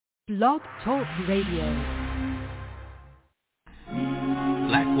Blog Talk Radio.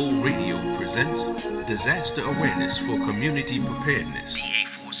 Black Hole Radio presents Disaster Awareness for Community Preparedness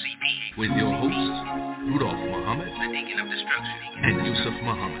with your hosts, Rudolph Muhammad and Yusef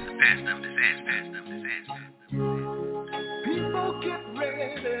Muhammad. People get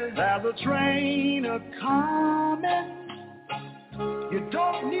ready, there's a train a-coming. You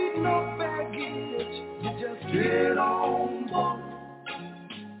don't need no baggage, you just get on board.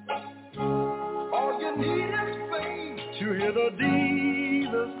 All you need is faith to hear the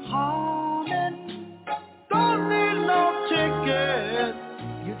divas humming. Don't need no ticket,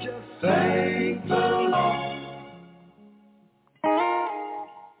 you just thank the Lord.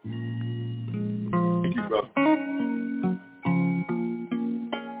 Thank you, brother.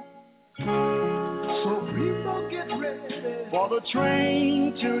 So people get ready for the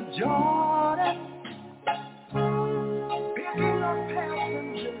train to Jordan. Picking up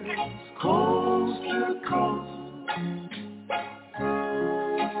passengers coast to coast.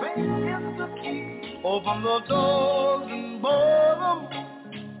 Faith is the key. Open the doors and board them.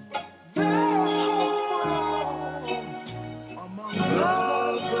 There's hope for all among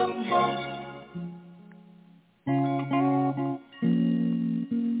loves and most.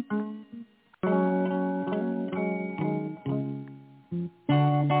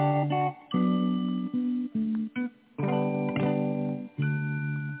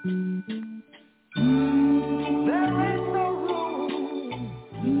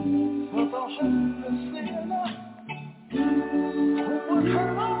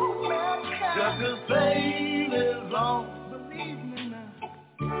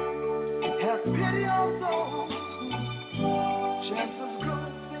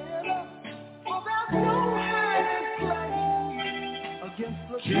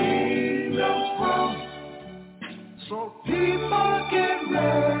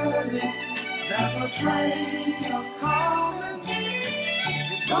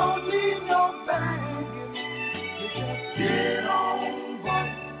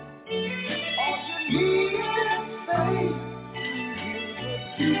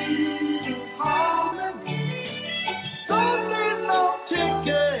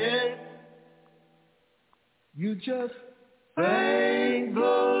 You just thank the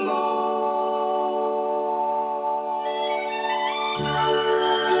Lord.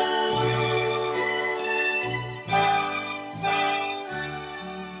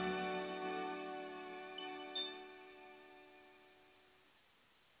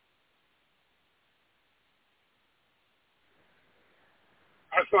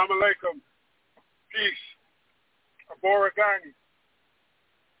 Assalamu alaikum. Peace. Aborigani.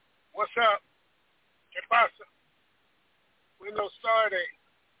 What's up? ¿Qué pasa? Buenos tardes.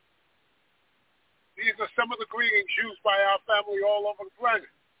 These are some of the greetings used by our family all over the planet.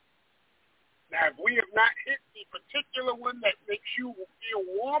 Now, if we have not hit the particular one that makes you feel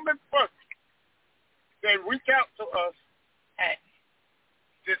warm and fuzzy, then reach out to us at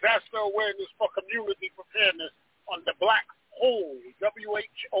Disaster Awareness for Community Preparedness on the Black Hole,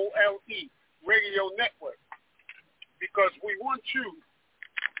 WHOLE, radio network, because we want you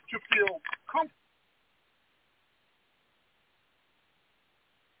to feel comfortable.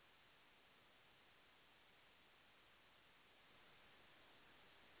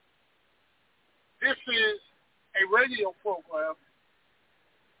 This is a radio program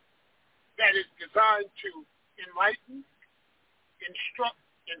that is designed to enlighten, instruct,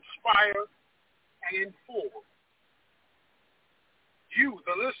 inspire, and inform you,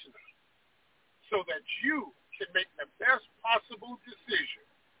 the listener, so that you can make the best possible decision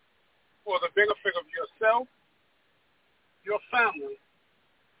for the benefit of yourself, your family,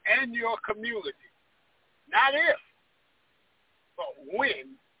 and your community. Not if, but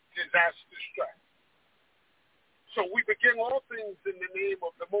when disaster strikes. So we begin all things in the name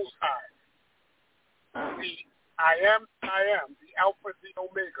of the Most High, the I am, the Alpha, the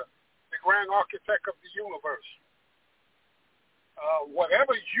Omega, the Grand Architect of the universe.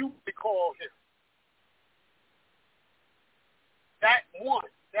 Whatever you call him, that one,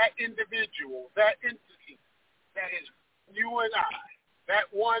 that individual, that entity, that is you and I,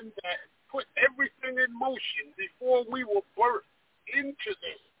 that one that put everything in motion before we were birthed into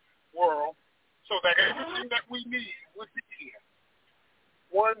this world, so that everything that we need would be here.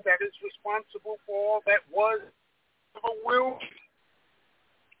 One that is responsible for all that was, ever will be.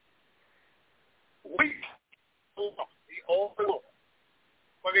 We love the all in all.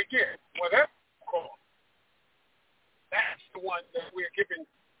 But again, whatever you call, that's the one that we're giving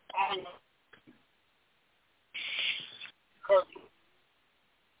honor. Because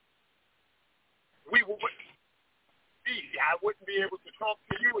we wouldn't be, I wouldn't be able to talk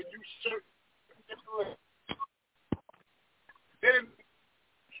to you and you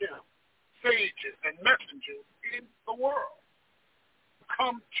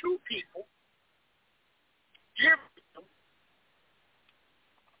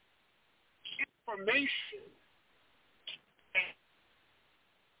information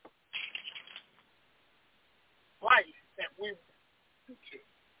life that we want to.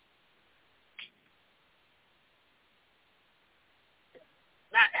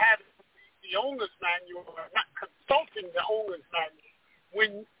 Not having the owner's manual, or not consulting the owner's manual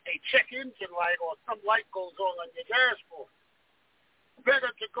when a check engine light or some light goes on your dashboard.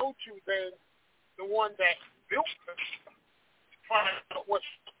 Better to go to than the one that built it to find out what's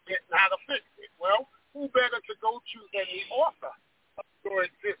it and how to fix it. Well, who better to go to than the author of your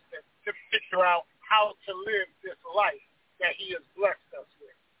existence to figure out how to live this life that he has blessed us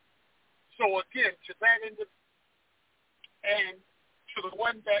with. So again, to that individual and to the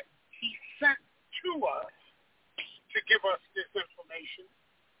one that he sent to us to give us this information,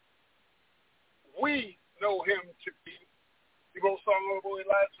 we know him to be the most honorable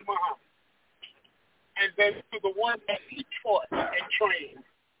Elijah Muhammad. And then to the one that he taught and trained,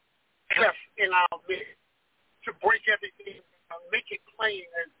 left in our midst, to break everything, make it plain,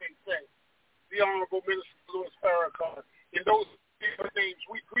 as they say, the Honorable Minister Louis Farrakhan. In those names,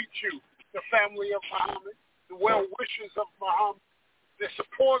 we greet you, the family of Muhammad, the well-wishers of Muhammad, the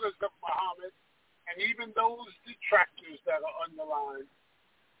supporters of Muhammad, and even those detractors that are underlined.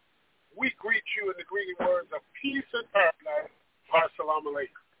 We greet you in the greeting words of peace and paradise. Assalamu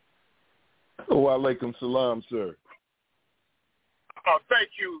alaikum. Wa alaikum salam, sir.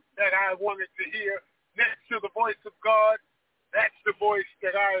 Thank you. That I wanted to hear next to the voice of God. That's the voice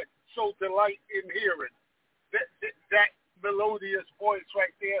that I so delight in hearing. That melodious voice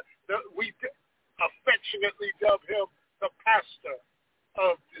right there. We affectionately dub him the pastor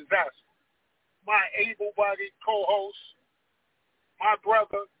of disaster. My able-bodied co-host, my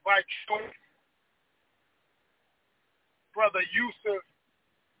brother by choice, Brother Yusef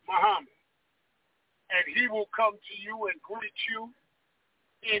Muhammad. And he will come to you and greet you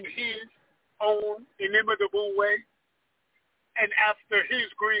in his own inimitable way. And after his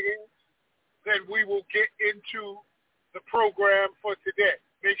greetings, then we will get into the program for today.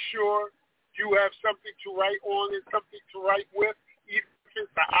 Make sure you have something to write on and something to write with, even if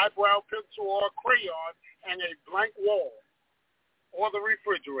it's an eyebrow pencil or a crayon and a blank wall or the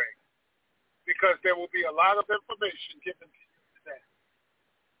refrigerator, because there will be a lot of information given to you today.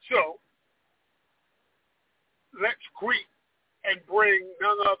 So let's greet and bring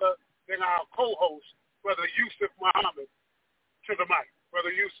none other than our co-host, Brother Yusef Muhammad, to the mic.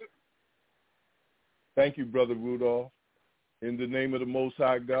 Brother Yusef. Thank you, Brother Rudolph. In the name of the Most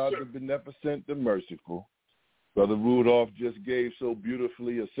High God, the Beneficent, the Merciful. Brother Rudolph just gave so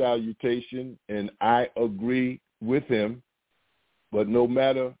beautifully a salutation, and I agree with him. But no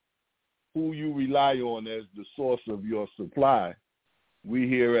matter who you rely on as the source of your supply, we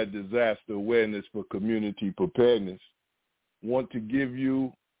here at Disaster Awareness for Community Preparedness want to give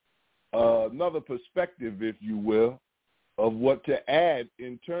you another perspective, if you will, of what to add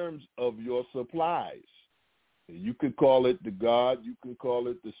in terms of your supplies. You could call it the God, you can call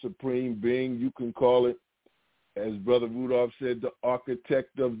it the Supreme Being, you can call it, as Brother Rudolph said, the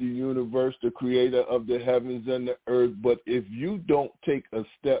architect of the universe, the creator of the heavens and the earth. But if you don't take a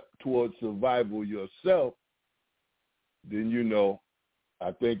step towards survival yourself, then you know,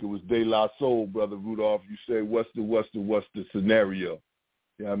 I think it was De La Soul, Brother Rudolph, you say, what's the scenario?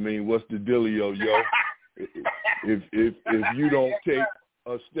 You know what I mean? What's the dealio, yo? If you don't take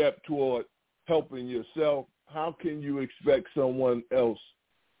a step toward helping yourself, how can you expect someone else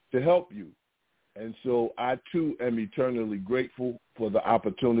to help you? And so I, too, am eternally grateful for the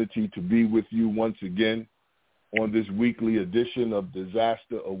opportunity to be with you once again on this weekly edition of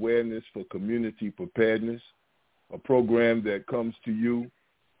Disaster Awareness for Community Preparedness, a program that comes to you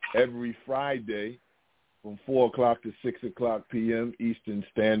every Friday from 4 o'clock to 6 o'clock p.m. Eastern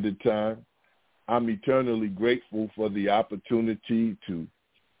Standard Time. I'm eternally grateful for the opportunity to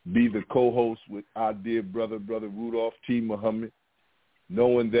be the co-host with our dear brother Rudolph T. Muhammad,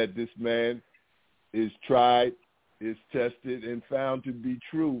 knowing that this man is tried, is tested, and found to be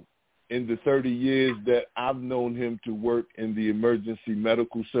true in the 30 years that I've known him to work in the emergency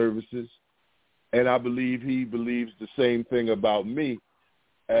medical services. And I believe he believes the same thing about me,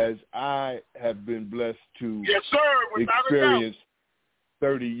 as I have been blessed to experience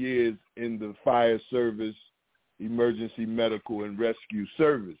 30 years in the fire service, emergency medical and rescue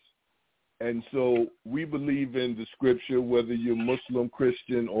service. And so we believe in the scripture, whether you're Muslim,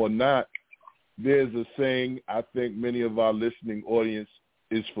 Christian, or not. There's a saying I think many of our listening audience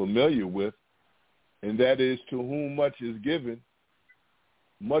is familiar with, and that is, to whom much is given,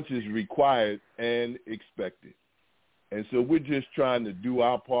 much is required and expected. And so we're just trying to do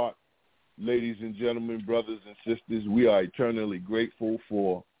our part. Ladies and gentlemen, brothers and sisters, we are eternally grateful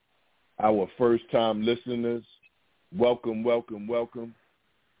for our first-time listeners, welcome, welcome, welcome.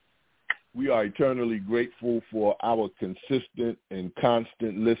 We are eternally grateful for our consistent and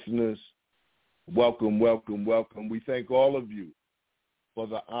constant listeners. Welcome, welcome, welcome. We thank all of you for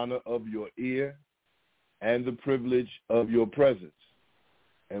the honor of your ear and the privilege of your presence.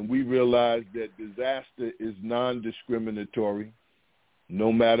 And we realize that disaster is non-discriminatory,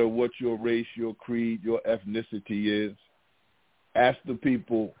 no matter what your race, your creed, your ethnicity is. Ask the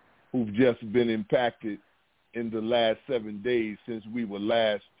people who've just been impacted in the last 7 days since we were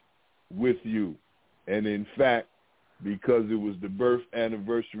last with you. And in fact, because it was the birth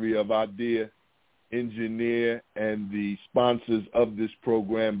anniversary of our dear engineer and the sponsors of this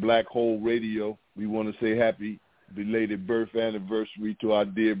program, Black Hole Radio, we want to say happy belated birth anniversary to our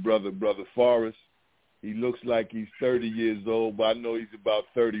dear brother Forrest. He looks like he's 30 years old, but I know he's about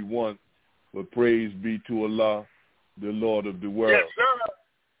 31. But praise be to Allah, the Lord of the world. Yes, sir.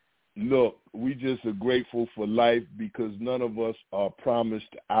 Look, we just are grateful for life because none of us are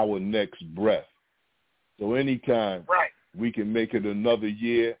promised our next breath. So anytime we can make it another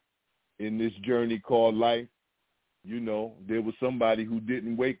year in this journey called life, you know, there was somebody who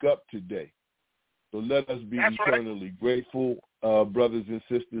didn't wake up today. So let us be eternally grateful, brothers and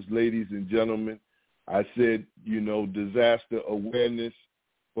sisters, ladies and gentlemen. I said, you know, disaster awareness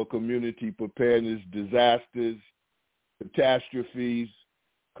for community preparedness, disasters, catastrophes,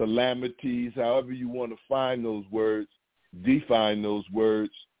 calamities, however you want to find those words, define those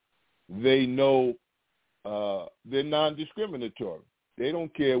words, they know they're non-discriminatory. They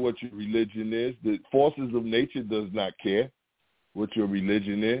don't care what your religion is. The forces of nature does not care what your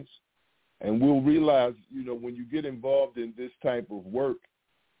religion is. And we'll realize, you know, when you get involved in this type of work,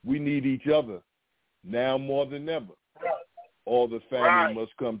 we need each other now more than ever. All the family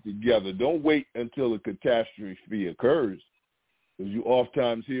must come together. Don't wait until a catastrophe occurs. As you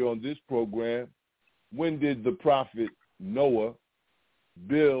oftentimes hear on this program, when did the prophet Noah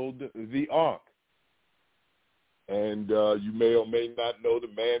build the ark? And you may or may not know the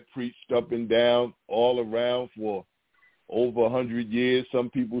man preached up and down all around for over 100 years. Some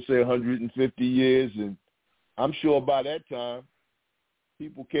people say 150 years. And I'm sure by that time,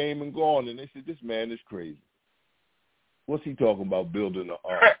 people came and gone, and they said, this man is crazy. What's he talking about building an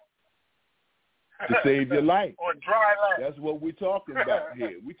ark? To save your life. Or dry life. That's what we're talking about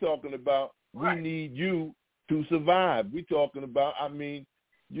here. We're talking about we need you to survive. We're talking about, I mean,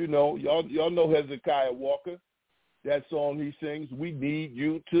 you know, y'all know Hezekiah Walker. That song he sings, we need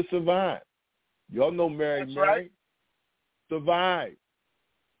you to survive. Y'all know Mary Mary. Right. Survive.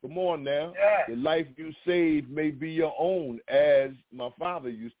 Come on now. Yeah. The life you saved may be your own, as my father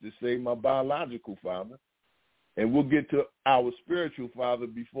used to say, my biological father. And we'll get to our spiritual father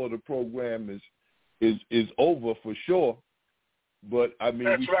before the program is over for sure. But, I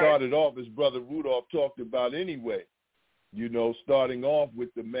mean, we started off, as Brother Rudolph talked about anyway, you know, starting off with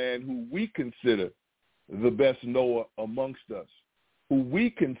the man who we consider the best knower amongst us, who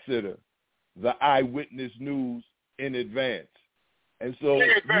we consider the eyewitness news in advance. And so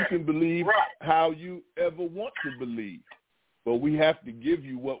you can believe how you ever want to believe. But we have to give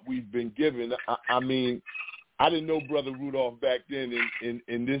you what we've been given. I mean, I didn't know Brother Rudolph back then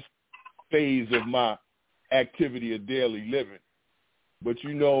in this phase of my activity of daily living. But,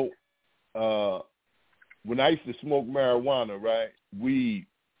 you know, when I used to smoke marijuana, right, weed,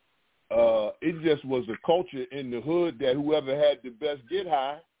 it just was a culture in the hood that whoever had the best get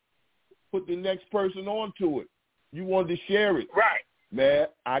high put the next person onto it. You wanted to share it. Right. Man,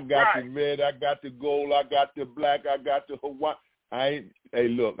 I got the red, I got the gold, I got the black, I got the Hawaii. Hey,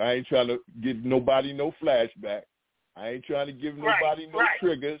 look, I ain't trying to give nobody no flashback. I ain't trying to give nobody no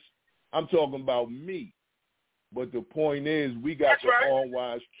triggers. I'm talking about me. But the point is, we got the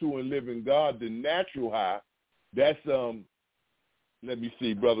all-wise, true and living God, the natural high. That's, let me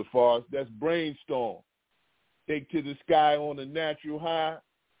see, Brother Forrest, that's brainstorm. Take to the sky on the natural high.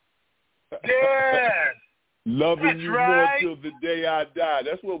 Yeah. Loving you more till the day I die.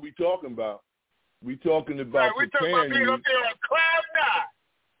 That's what we talking about. We talking about preparing you. We're talking about being up there on cloud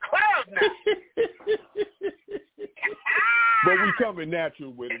nine. But we coming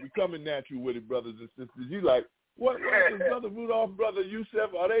natural with it. We coming natural with it, brothers and sisters. You like, what is Brother Rudolph, Brother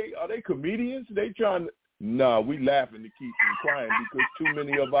Yusef? Are they comedians? They trying to? Nah, we laughing to keep from crying because too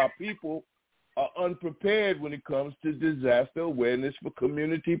many of our people are unprepared when it comes to disaster awareness for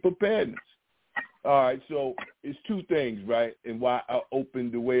community preparedness. All right, so it's two things, right? And why I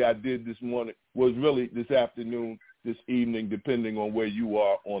opened the way I did this morning was really this afternoon, this evening, depending on where you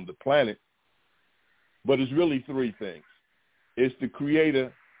are on the planet. But it's really three things. It's the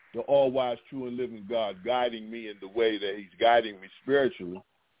Creator, the all-wise, true and living God guiding me in the way that he's guiding me spiritually.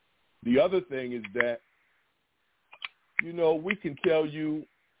 The other thing is that, you know, we can tell you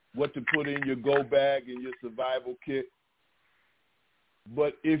what to put in your go bag and your survival kit,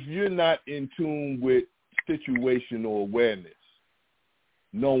 but if you're not in tune with situational awareness,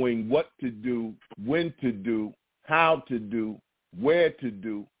 knowing what to do, when to do, how to do, where to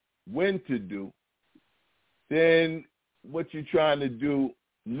do, when to do, then what you're trying to do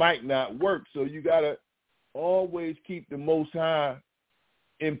might not work. So you got to always keep the Most High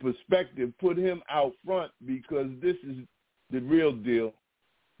in perspective, put him out front, because this is the real deal.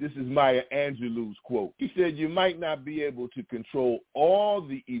 This is Maya Angelou's quote. He said, you might not be able to control all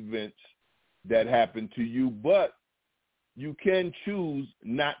the events that happen to you, but you can choose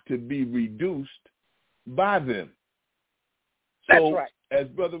not to be reduced by them. That's So, right. As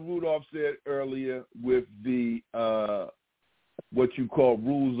Brother Rudolph said earlier with the what you call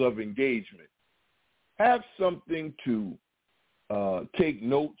rules of engagement, have something to take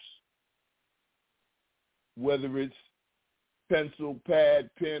notes, whether it's pencil, pad,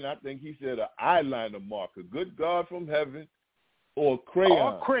 pen, I think he said an eyeliner marker, good God from heaven, or crayon.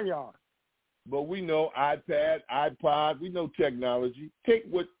 Or crayon. But we know iPad, iPod, we know technology. Take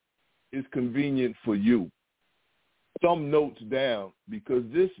what is convenient for you. Some notes down, because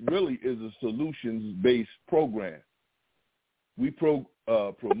this really is a solutions-based program. We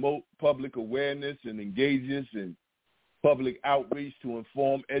promote public awareness and engages in public outreach to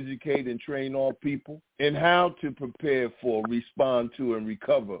inform, educate, and train all people in how to prepare for, respond to, and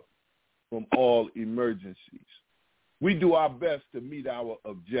recover from all emergencies. We do our best to meet our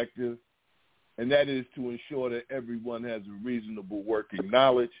objective, and that is to ensure that everyone has a reasonable working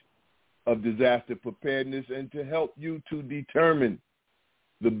knowledge of disaster preparedness and to help you to determine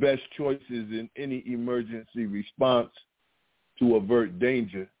the best choices in any emergency response to avert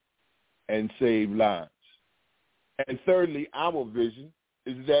danger and save lives. And thirdly, our vision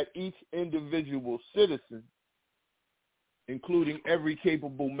is that each individual citizen, including every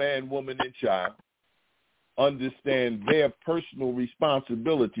capable man, woman, and child, understand their personal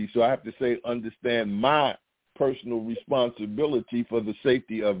responsibility. So I have to say, understand my personal responsibility for the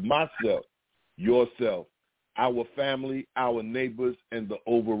safety of myself, yourself, our family, our neighbors, and the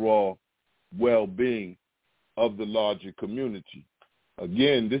overall well-being of the larger community.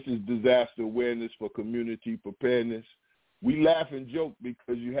 Again, this is disaster awareness for community preparedness. We laugh and joke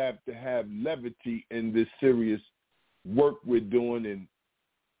because you have to have levity in this serious work we're doing and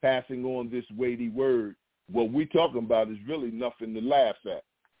passing on this weighty word. What we're talking about is really nothing to laugh at.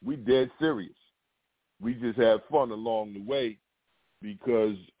 We're dead serious. We just have fun along the way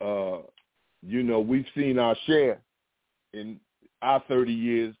because, you know, we've seen our share in our 30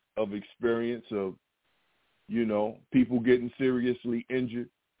 years of experience of, you know, people getting seriously injured,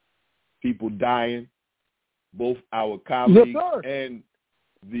 people dying, both our colleagues and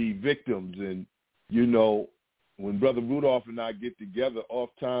the victims. And, you know, when Brother Rudolph and I get together,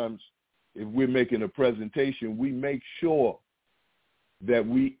 oftentimes, if we're making a presentation, we make sure that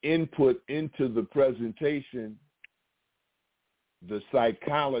we input into the presentation the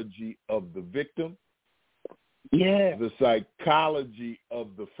psychology of the victim, the psychology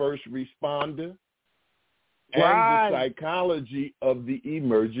of the first responder, and the psychology of the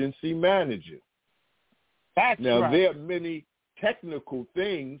emergency manager. Now, there are many technical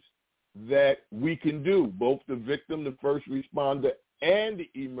things that we can do, both the victim, the first responder, and the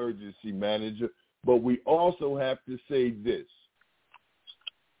emergency manager, but we also have to say this.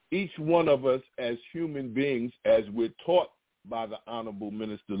 Each one of us as human beings, as we're taught by the Honorable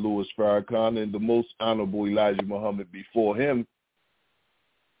Minister Louis Farrakhan and the Most Honorable Elijah Muhammad before him,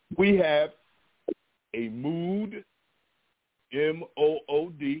 we have a mood,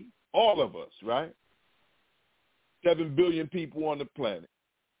 M-O-O-D, all of us, right? 7 billion people on the planet.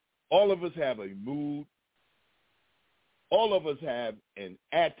 All of us have a mood. All of us have an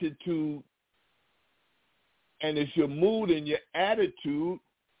attitude. And it's your mood and your attitude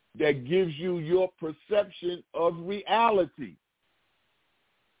that gives you your perception of reality.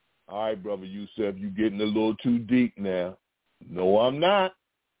 All right, Brother Yusef, you're getting a little too deep now. No, I'm not.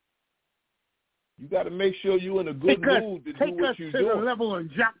 You got to make sure you're in a good mood to do what you're doing. Take us to the level of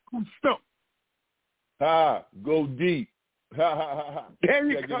Jacques Cousteau. Go deep. There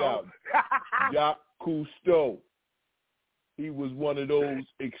you Check go. it out. Jacques Cousteau. He was one of those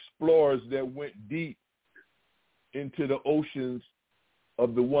explorers that went deep into the oceans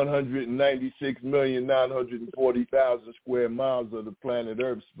of the 196,940,000 square miles of the planet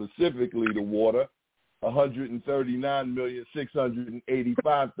Earth, specifically the water,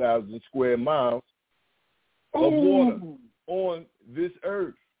 139,685,000 square miles of water on this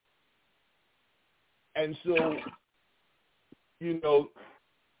earth. And so, you know,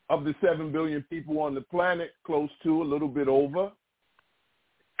 of the 7 billion people on the planet, close to, a little bit over.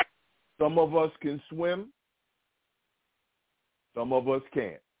 Some of us can swim. Some of us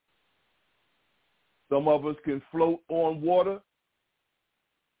can't. Some of us can float on water.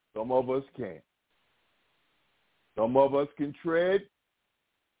 Some of us can't. Some of us can tread.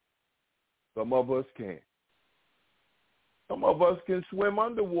 Some of us can't. Some of us can swim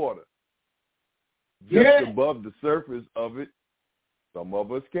underwater, just above the surface of it. Some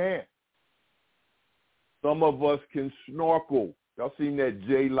of us can't. Some of us can snorkel. Y'all seen that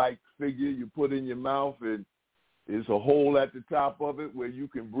J-like figure you put in your mouth and there's a hole at the top of it where you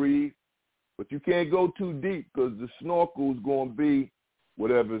can breathe, but you can't go too deep because the snorkel is going to be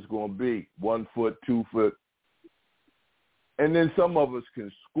whatever it's going to be, 1 foot, 2 foot. And then some of us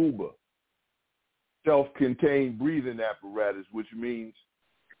can scuba, self-contained breathing apparatus, which means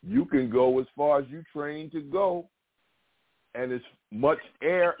you can go as far as you train to go, and as much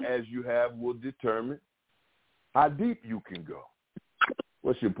air as you have will determine how deep you can go.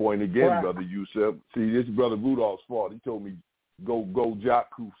 What's your point again, Brother Yusef? See, this is Brother Rudolph's fault. He told me, go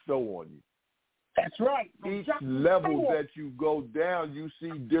Jacques Cousteau on you. That's right. Each level that you go down, you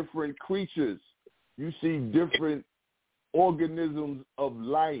see different creatures. You see different organisms of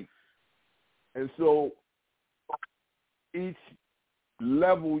life. And so each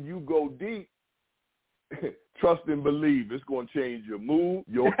level you go deep, trust and believe, it's going to change your mood,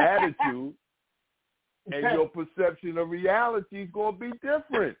 your attitude, and your perception of reality is going to be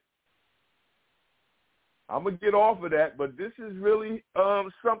different. I'm going to get off of that, but this is really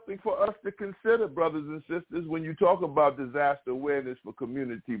something for us to consider, brothers and sisters. When you talk about disaster awareness for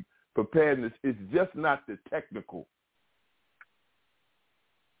community preparedness, it's just not the technical.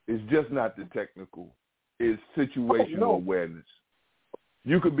 It's just not the technical. It's situational awareness.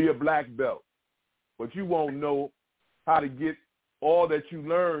 You could be a black belt, but you won't know how to get all that you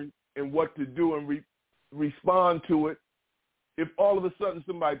learned and what to do and respond to it if all of a sudden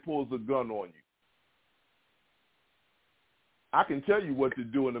somebody pulls a gun on you. I can tell you what to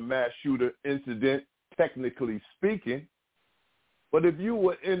do in a mass shooter incident, technically speaking, but if you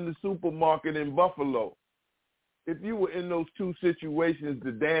were in the supermarket in Buffalo, if you were in those two situations,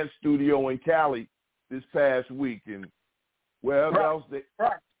 the dance studio in Cali this past week and wherever else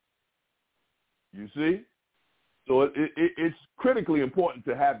you see? So it's critically important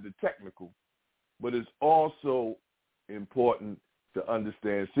to have the technical, but it's also important to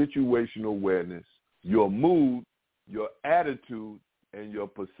understand situational awareness, your mood, your attitude, and your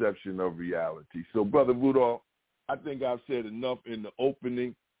perception of reality. So, Brother Rudolph, I think I've said enough in the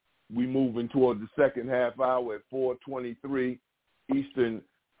opening. We moving toward the second half hour at 4:23 Eastern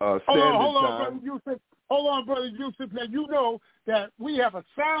Standard Time. Hold on, Brother Yusef. Now, you know that we have a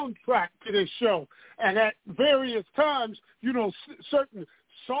soundtrack to this show, and at various times, certain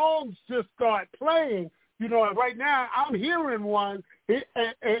songs just start playing. And right now I'm hearing one.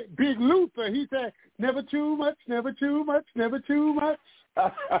 Big Luther, he said, "Never too much, never too much, never too much."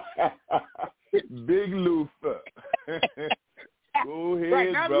 Big Luther. Go ahead,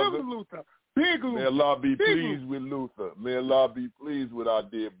 right, not brother. Little Luther. Big Luther. May Allah be pleased with Luther. May Allah be pleased with our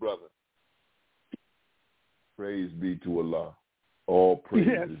dear brother. Praise be to Allah. All praise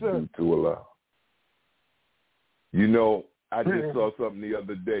be to Allah. I just saw something the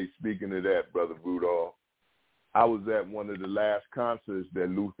other day, speaking of that, Brother Rudolph. I was at one of the last concerts that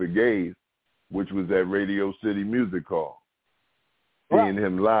Luther gave, which was at Radio City Music Hall, seeing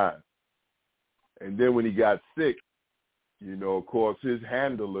him live. And then when he got sick, of course, his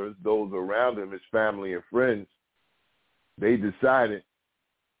handlers, those around him, his family and friends, they decided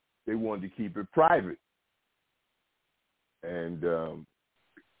they wanted to keep it private. And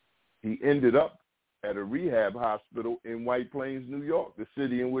he ended up at a rehab hospital in White Plains, New York, the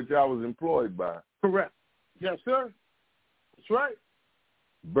city in which I was employed by. Correct. Yes, sir. That's right.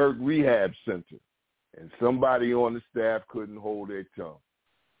 Burke Rehab Center. And somebody on the staff couldn't hold their tongue.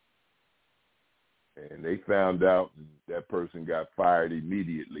 And they found out that person got fired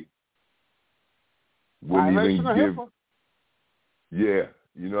immediately. Wouldn't even give. Yeah,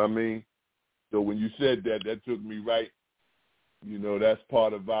 you know what I mean? So when you said that, that took me right. That's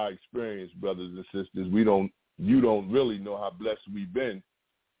part of our experience, brothers and sisters. You don't really know how blessed we've been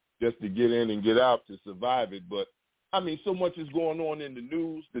just to get in and get out to survive it. But, so much is going on in the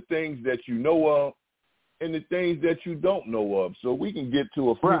news, the things that you know of and the things that you don't know of. So we can get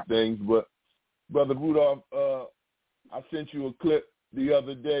to a few things. But, Brother Rudolph, I sent you a clip the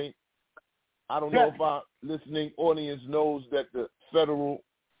other day. I don't know if our listening audience knows that the Federal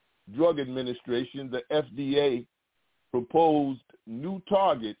Drug Administration, the FDA, proposed new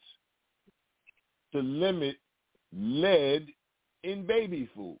targets to limit lead in baby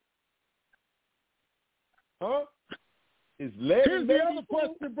food? Huh? Is lead Here's in the baby other food?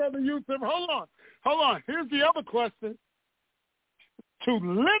 question, Brother Yusef. Hold on. Here's the other question. To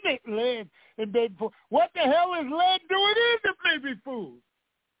limit lead in baby food, what the hell is lead doing in the baby food?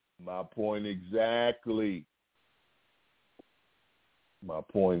 My point exactly.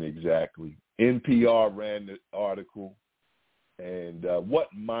 NPR ran the article, and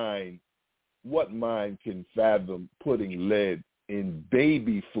what mind can fathom putting lead in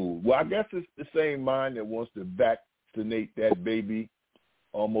baby food? Well, I guess it's the same mind that wants to vaccinate that baby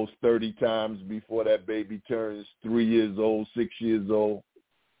almost 30 times before that baby turns 3 years old, 6 years old.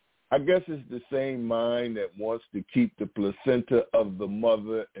 I guess it's the same mind that wants to keep the placenta of the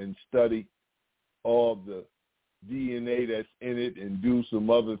mother and study all the DNA that's in it and do some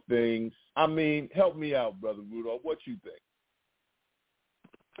other things. I mean, help me out, Brother Rudolph. What you think?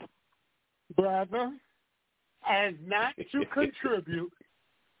 Brother, as not to contribute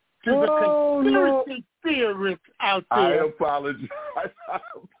to the conspiracy theorists out there. I apologize.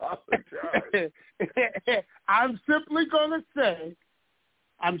 I'm simply going to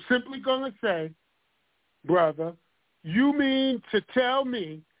say, brother, you mean to tell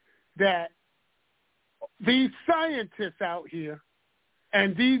me that these scientists out here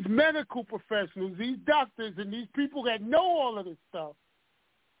and these medical professionals, these doctors and these people that know all of this stuff,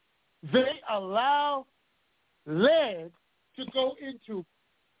 they allow lead to go into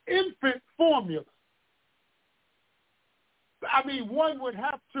infant formula? I mean, one would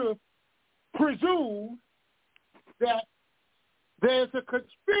have to presume that there's a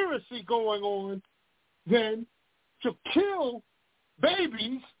conspiracy going on then to kill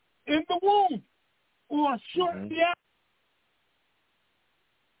babies in the womb or shortly after.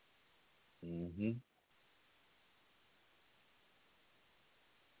 Mm-hmm.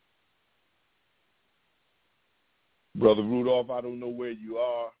 Brother Rudolph, I don't know where you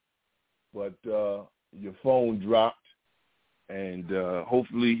are, but your phone dropped, and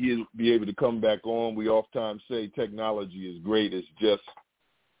hopefully he'll be able to come back on. We oftentimes say technology is great. It's just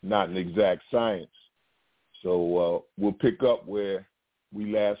not an exact science. So we'll pick up where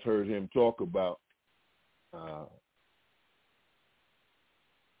we last heard him talk about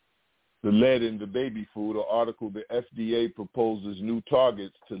the lead in the baby food. An article, the FDA proposes new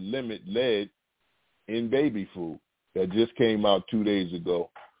targets to limit lead in baby food. That just came out 2 days ago,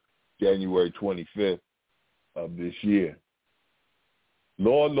 January 25th of this year.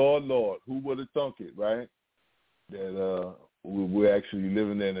 Lord, who would have thunk it, right? That we're actually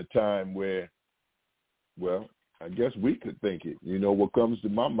living in a time where, well, I guess we could think it. You know, what comes to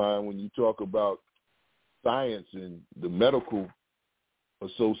my mind when you talk about science and the medical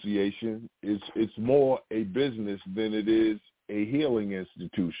association, it's more a business than it is a healing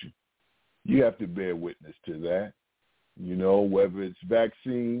institution. You have to bear witness to that. You know, whether it's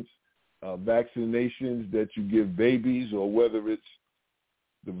vaccines, vaccinations that you give babies, or whether it's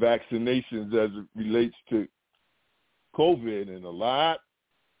the vaccinations as it relates to COVID, and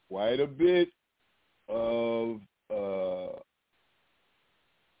quite a bit of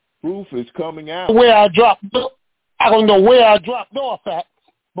proof is coming out. I don't know where I dropped off at,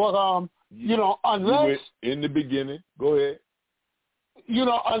 but you know, unless in the beginning, go ahead. You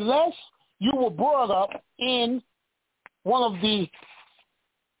know, unless you were brought up in one of the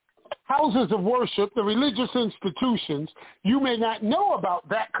houses of worship, the religious institutions, you may not know about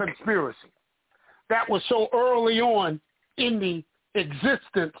that conspiracy that was so early on in the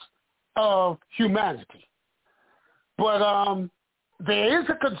existence of humanity. But there is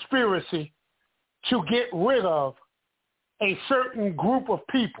a conspiracy to get rid of a certain group of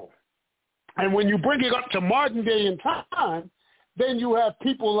people. And when you bring it up to modern day in time, then you have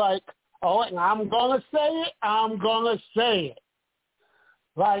people like, oh, and I'm going to say it,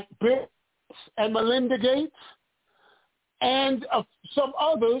 like Bill and Melinda Gates and some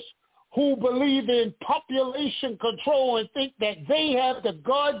others who believe in population control and think that they have the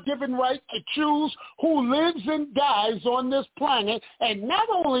God-given right to choose who lives and dies on this planet. And not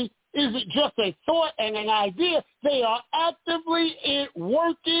only is it just a thought and an idea, they are actively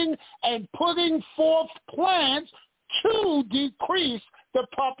working and putting forth plans to decrease the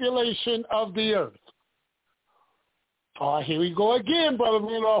population of the earth. Oh, here we go again, Brother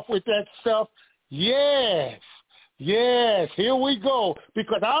Rudolph, with that stuff. Yes, here we go.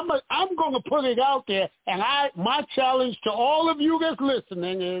 Because I'm going to put it out there, and my challenge to all of you that's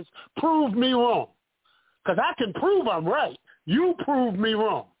listening is prove me wrong. Because I can prove I'm right. You prove me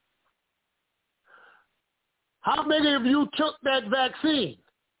wrong. How many of you took that vaccine?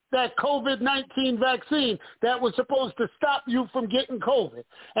 that COVID-19 vaccine that was supposed to stop you from getting COVID.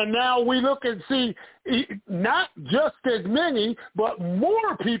 And now we look and see not just as many, but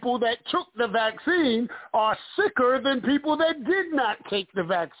more people that took the vaccine are sicker than people that did not take the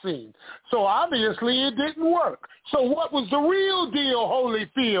vaccine. So obviously it didn't work. So what was the real deal,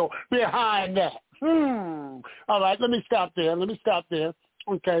 Holyfield, behind that? All right, let me stop there.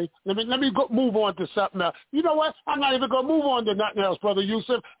 Okay, let me move on to something else. You know what? I'm not even going to move on to nothing else, Brother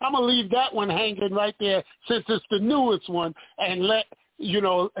Yusef. I'm going to leave that one hanging right there since it's the newest one and let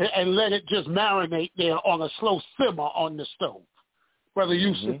it just marinate there on a slow simmer on the stove. Brother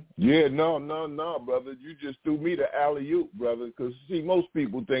Yusef. Yeah, no, brother. You just threw me the alley-oop, brother, because, see, most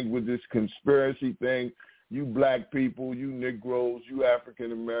people think with this conspiracy thing, you black people, you Negroes, you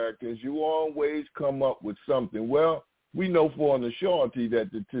African-Americans, you always come up with something. Well, we know for an surety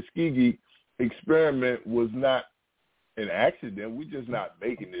that the Tuskegee experiment was not an accident. We're just not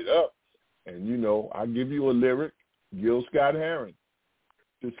making it up. And, I'll give you a lyric, Gil Scott-Heron.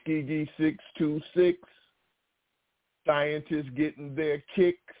 Tuskegee 626, scientists getting their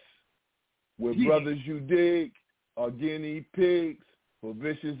kicks. Where brothers you dig are guinea pigs for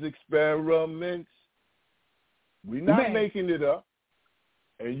vicious experiments. We're not making it up.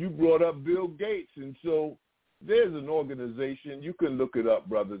 And you brought up Bill Gates, and so there's an organization, you can look it up,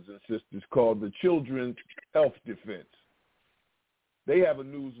 brothers and sisters, called the Children's Health Defense. They have a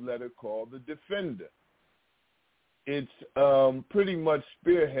newsletter called The Defender. It's pretty much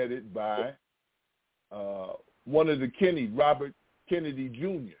spearheaded by one of the Robert Kennedy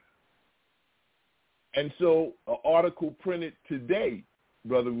Jr. And so an article printed today,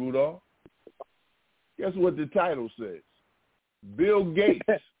 Brother Rudolph, guess what the title says? Bill Gates,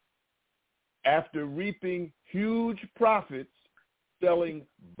 after reaping huge profits selling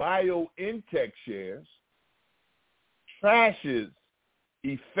BioNTech shares, trashes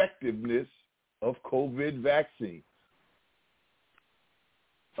effectiveness of COVID vaccines.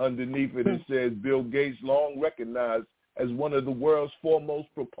 Underneath it says Bill Gates, long recognized as one of the world's foremost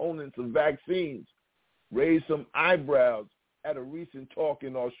proponents of vaccines, raised some eyebrows at a recent talk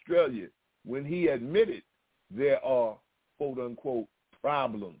in Australia when he admitted there are, quote-unquote,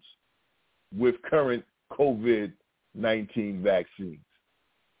 problems with current COVID-19 vaccines.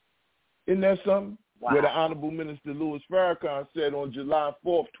 Isn't that something? Wow. Where the Honorable Minister Louis Farrakhan said on July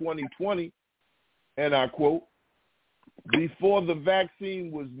 4th, 2020, and I quote, "Before the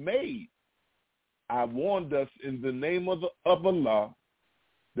vaccine was made, I warned us in the name of Allah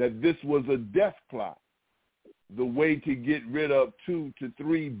that this was a death plot. The way to get rid of 2 to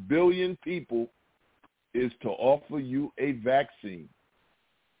 3 billion people is to offer you a vaccine."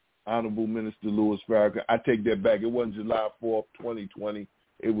 Honorable Minister Louis Farrakhan. I take that back. It wasn't July 4th, 2020.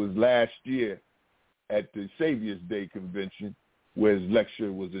 It was last year at the Savior's Day Convention where his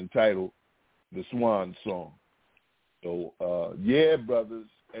lecture was entitled The Swan Song. So, yeah, brothers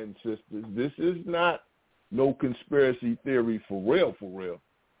and sisters, this is not no conspiracy theory for real, for real.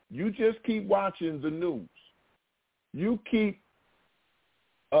 You just keep watching the news. You keep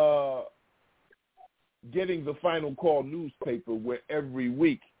getting the Final Call newspaper where every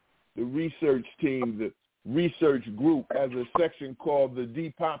week the research team, the research group, has a section called the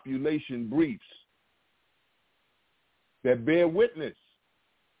Depopulation Briefs that bear witness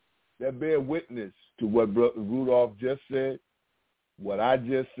to what Brother Rudolph just said, what I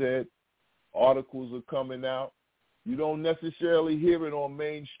just said. Articles are coming out. You don't necessarily hear it on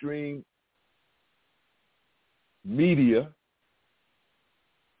mainstream media,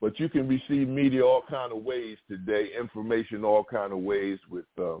 but you can receive media all kind of ways today, information all kind of ways with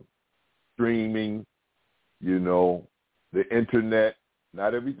streaming, the internet.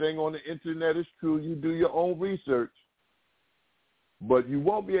 Not everything on the internet is true. You do your own research. But you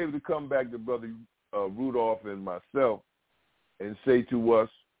won't be able to come back to Brother Rudolph and myself and say to us,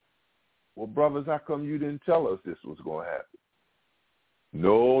 well, brothers, how come you didn't tell us this was going to happen?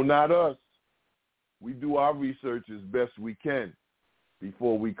 No, not us. We do our research as best we can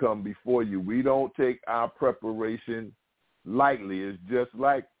before we come before you. We don't take our preparation lightly. It's just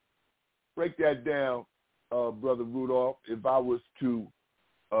like, break that down, Brother Rudolph. If I was to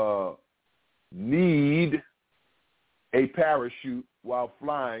need a parachute while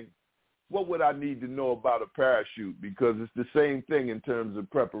flying, what would I need to know about a parachute? Because it's the same thing in terms of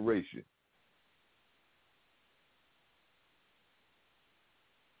preparation.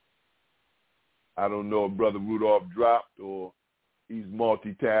 I don't know if Brother Rudolph dropped or he's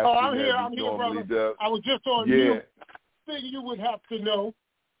multitasking. Oh, I'm here, normally brother. does. I was just on mute. The thing you would have to know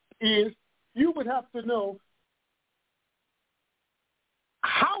is you would have to know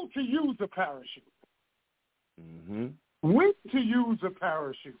how to use a parachute. Mm-hmm. when to use a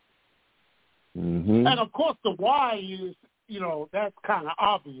parachute. Mm-hmm. And, of course, the why is, that's kind of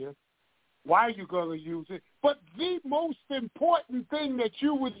obvious, why you're going to use it. But the most important thing that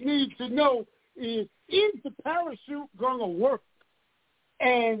you would need to know is the parachute going to work?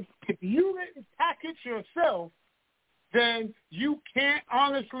 And if you didn't pack it yourself, then you can't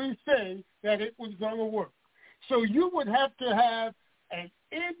honestly say that it was going to work. So you would have to have an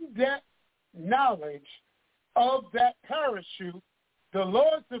in-depth knowledge of that parachute, the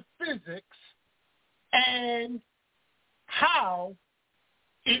laws of physics, and how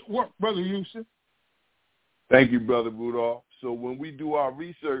it worked, Brother Yusef. Thank you, Brother Rudolph. So when we do our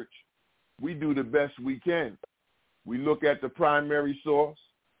research, we do the best we can. We look at the primary source,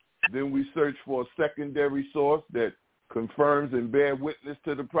 then we search for a secondary source that confirms and bear witness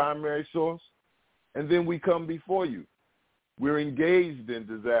to the primary source, and then we come before you. We're engaged in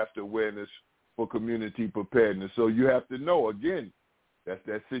disaster awareness for community preparedness. So you have to know, again, that's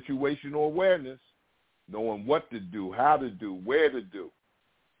that situational awareness, knowing what to do, how to do, where to do.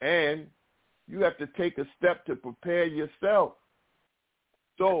 And you have to take a step to prepare yourself.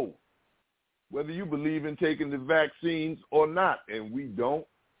 So whether you believe in taking the vaccines or not, and we don't,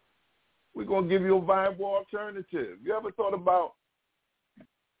 we're going to give you a viable alternative. You ever thought about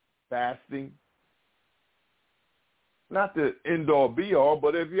fasting? Not the end-all be-all,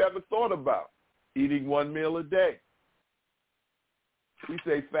 but have you ever thought about eating one meal a day? We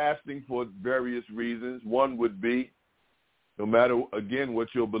say fasting for various reasons. One would be, no matter, again,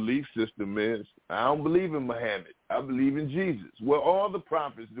 what your belief system is, I don't believe in Muhammad. I believe in Jesus. Well, all the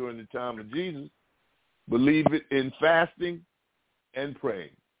prophets during the time of Jesus believed in fasting and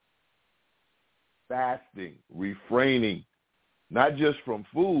praying. Fasting, refraining, not just from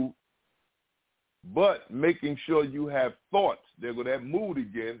food, but making sure you have thoughts. There go that mood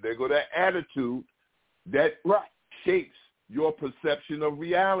again. There go that attitude that shapes your perception of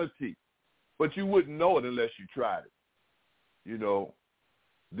reality. But you wouldn't know it unless you tried it.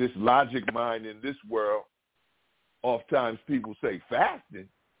 This logic mind in this world, oftentimes people say, fasting?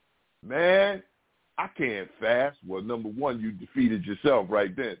 Man, I can't fast. Well, number one, you defeated yourself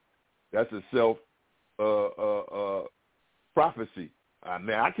right then. That's a self prophecy.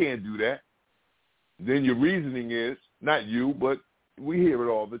 Man, I can't do that. Then your reasoning is, not you, but we hear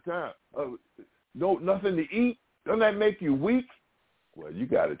it all the time. No, nothing to eat? Doesn't that make you weak? Well, you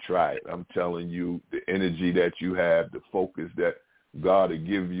got to try it. I'm telling you, the energy that you have, the focus that God will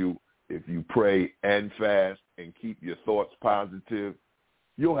give you, if you pray and fast and keep your thoughts positive,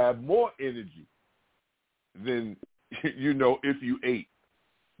 you'll have more energy than, if you ate.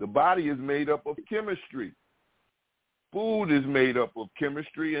 The body is made up of chemistry. Food is made up of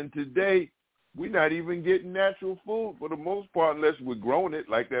chemistry, and today we're not even getting natural food for the most part unless we're growing it,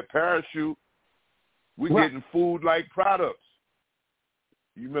 like that parachute. We're getting food-like products.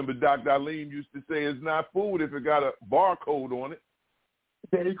 You remember Dr. Alim used to say it's not food if it got a barcode on it.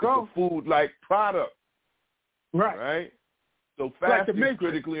 There you go. It's a food-like product. Right? So fasting is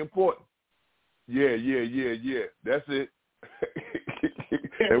critically important. Yeah. That's it.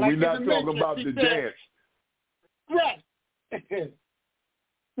 And we're not talking about the dance. Right.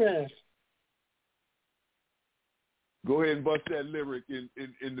 Yes. Go ahead and bust that lyric in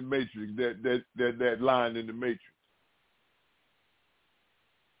the Matrix, that line in the Matrix.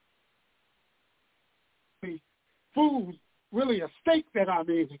 Food, really a steak that I'm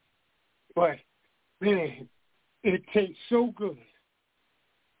eating, but man, it tastes so good.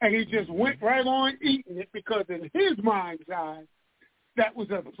 And he just went right on eating it because in his mind's eye, that was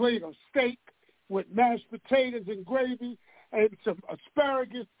a plate of steak with mashed potatoes and gravy and some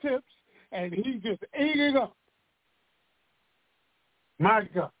asparagus tips, and he just ate it up. My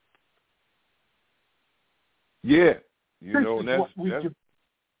God. Yeah,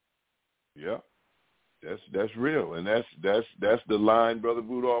 that's real, and that's the line Brother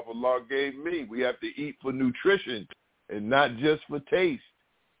Rudolph Allah gave me. We have to eat for nutrition and not just for taste.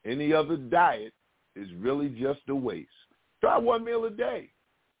 Any other diet is really just a waste. Try one meal a day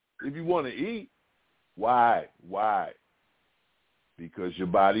if you want to eat. Why? Because your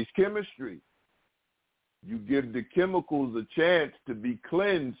body's chemistry. You give the chemicals a chance to be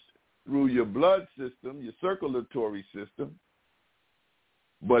cleansed through your blood system, your circulatory system.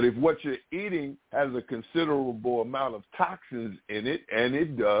 But if what you're eating has a considerable amount of toxins in it, and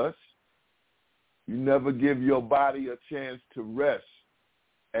it does, you never give your body a chance to rest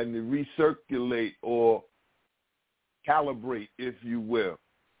and to recirculate or calibrate, if you will.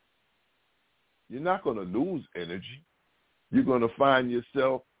 You're not going to lose energy. You're going to find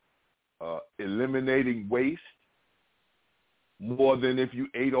yourself eliminating waste more than if you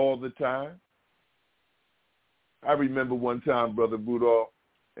ate all the time. I remember one time, Brother Rudolph,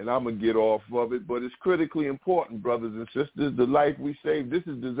 and I'm going to get off of it, but it's critically important, brothers and sisters, the life we save. This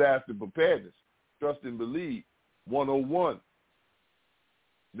is disaster preparedness. Trust and believe, 101.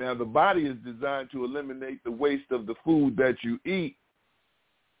 Now, the body is designed to eliminate the waste of the food that you eat.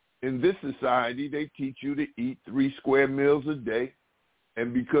 In this society, they teach you to eat 3 square meals a day.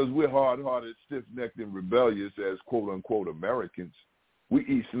 And because we're hard-hearted, stiff-necked, and rebellious as quote-unquote Americans, we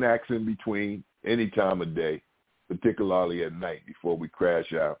eat snacks in between any time of day, particularly at night before we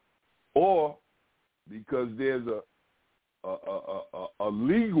crash out. Or because there's a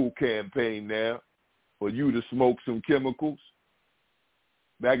legal campaign now for you to smoke some chemicals.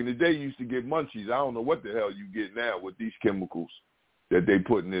 Back in the day, you used to get munchies. I don't know what the hell you get now with these chemicals that they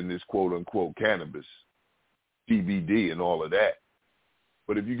putting in this quote-unquote cannabis, CBD and all of that.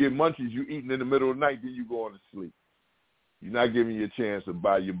 But if you get munchies, you eating in the middle of the night, then you going to sleep. You're not giving you a chance to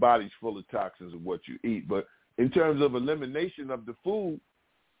buy. Your body's full of toxins of what you eat. But in terms of elimination of the food,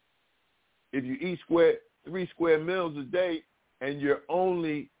 if you eat 3 square meals a day and you're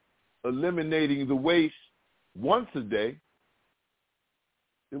only eliminating the waste once a day,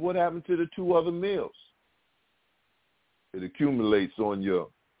 then what happened to the 2 other meals? It accumulates on your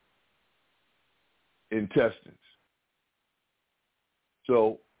intestines.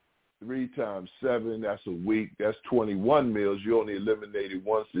 So 3 times 7, that's a week. That's 21 meals. You only eliminated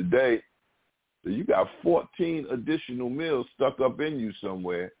once a day. So you got 14 additional meals stuck up in you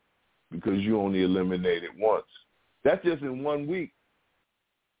somewhere because you only eliminated once. That's just in 1 week.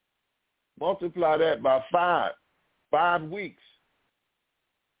 Multiply that by 5 weeks.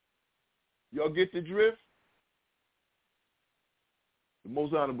 Y'all get the drift? The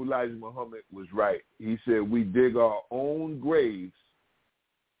Most Honorable Elijah Muhammad was right. He said we dig our own graves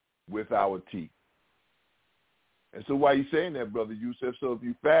with our teeth. And so why are you saying that, Brother Yusef? So if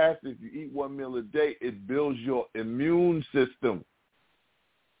you fast, if you eat 1 meal a day, it builds your immune system.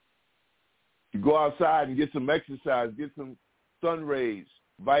 You go outside and get some exercise, get some sun rays,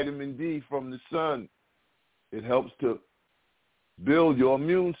 vitamin D from the sun. It helps to build your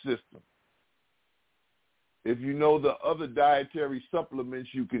immune system. If you know the other dietary supplements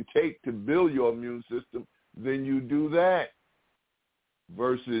you can take to build your immune system, then you do that.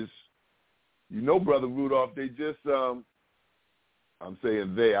 Versus, Brother Rudolph, they just, I'm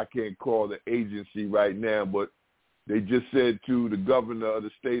saying they, I can't call the agency right now, but they just said to the governor of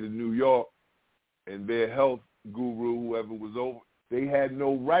the state of New York and their health guru, whoever was over, they had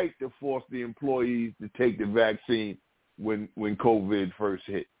no right to force the employees to take the vaccine when COVID first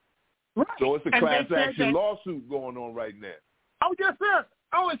hit. Right. So it's a class action lawsuit going on right now. Oh, yes, sir.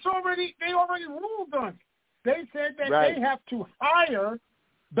 Oh, they already ruled on it. They said that Right. They have to hire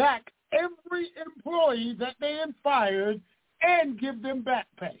back every employee that they have fired and give them back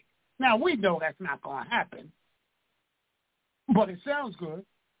pay. Now, we know that's not going to happen, but it sounds good.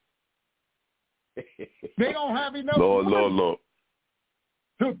 They don't have enough money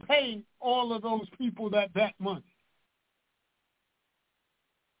to pay all of those people that money.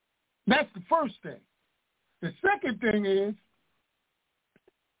 That's the first thing. The second thing is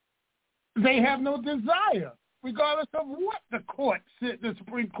they have no desire, regardless of what the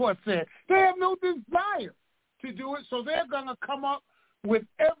Supreme Court said. They have no desire to do it, so they're going to come up with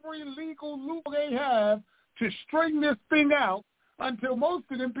every legal loophole they have to string this thing out until most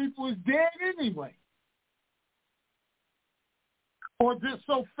of them people is dead anyway. Or just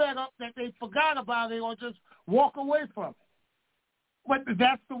so fed up that they forgot about it or just walk away from it. But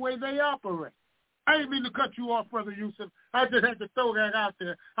that's the way they operate. I didn't mean to cut you off, Brother Yusef. I just had to throw that out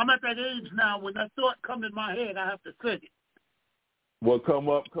there. I'm at that age now when that thought comes in my head, I have to say it. Well, come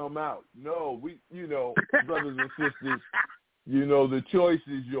up, come out. No, brothers and sisters, the choice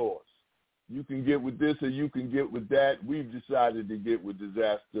is yours. You can get with this or you can get with that. We've decided to get with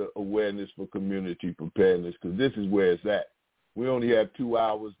disaster awareness for community preparedness because this is where it's at. We only have 2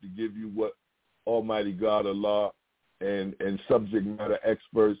 hours to give you what Almighty God, Allah, and subject matter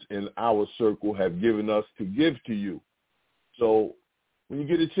experts in our circle have given us to give to you. So when you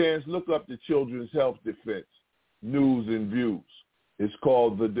get a chance, look up the Children's Health Defense News and Views. It's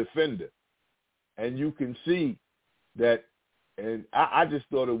called The Defender. And you can see that, and I just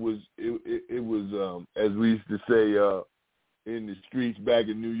thought it was, as we used to say in the streets back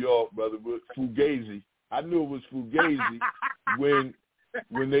in New York, Brother, Fugazi. I knew it was Fugazi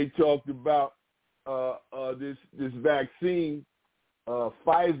when they talked about this vaccine,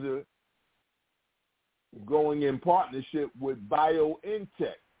 Pfizer going in partnership with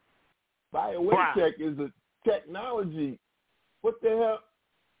BioNTech. BioNTech is a technology. What the hell,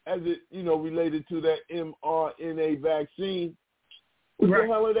 as it related to that mRNA vaccine? What the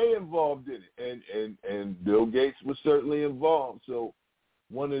hell are they involved in it? And Bill Gates was certainly involved. So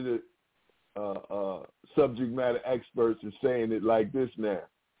one of the subject matter experts is saying it like this now.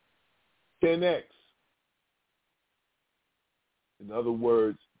 10x. In other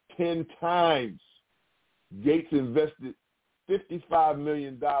words, 10 times. Gates invested $55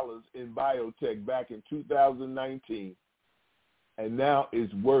 million in biotech back in 2019, and now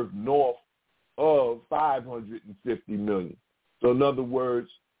is worth north of $550 million. So in other words,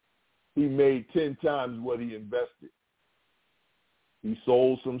 he made 10 times what he invested. He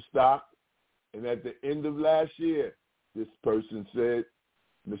sold some stock, and at the end of last year, this person said,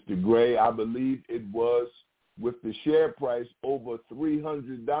 Mr. Gray, I believe it was with the share price over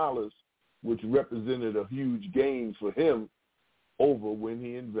 $300, which represented a huge gain for him over when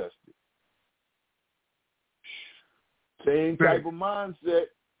he invested. Same type of mindset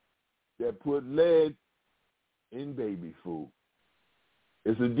that put lead in baby food.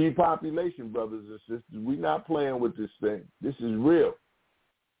 It's a depopulation, brothers and sisters. We're not playing with this thing. This is real.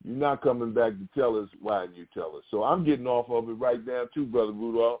 You're not coming back to tell us why you tell us. So I'm getting off of it right now too, Brother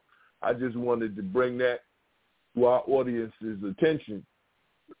Rudolph. I just wanted to bring that to our audience's attention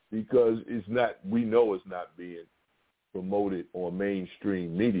because it's not, we know it's not being promoted on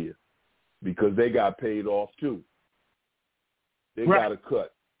mainstream media because they got paid off too. They got a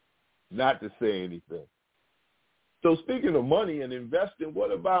cut, not to say anything. So speaking of money and investing,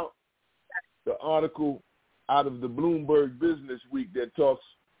 what about the article out of the Bloomberg Business Week that talks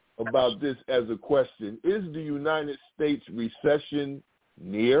about this as a question? Is the United States recession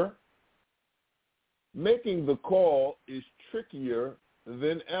near? Making the call is trickier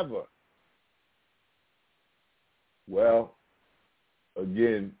than ever. Well,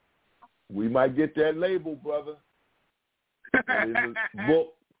 again, we might get that label, brother. In the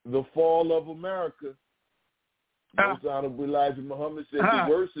book, The Fall of America, Most Honorable Elijah Muhammad said the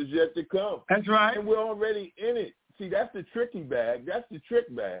worst is yet to come. That's right. And we're already in it. See, that's the tricky bag. That's the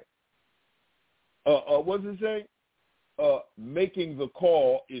trick bag. What's it say? Making the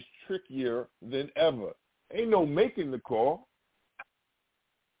call is trickier than ever. Ain't no making the call.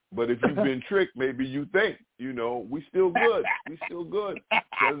 But if you've been tricked, maybe you think, we still good. We still good.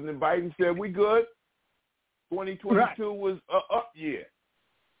 President Biden said we good. 2022 was a up year.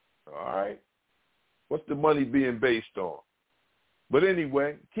 All right. What's the money being based on? But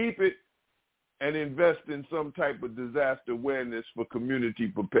anyway, keep it and invest in some type of disaster awareness for community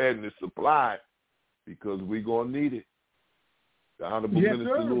preparedness supply because we're going to need it. The Honorable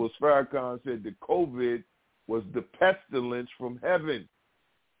Minister Louis Farrakhan said that COVID was the pestilence from heaven.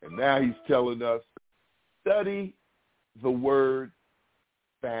 And now he's telling us, study the word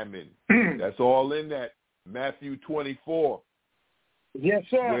famine. That's all in that Matthew 24. Yes,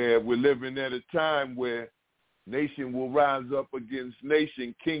 sir. Where we're living at a time where nation will rise up against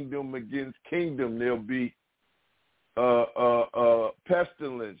nation, kingdom against kingdom. There'll be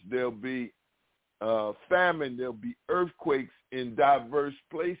pestilence. There'll be famine. There'll be earthquakes in diverse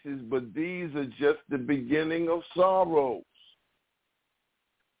places. But these are just the beginning of sorrows.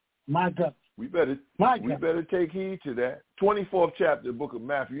 My God. We better take heed to that. 24th chapter of the book of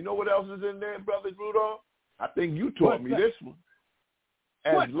Matthew. You know what else is in there, Brother Rudolph? I think you taught me this one.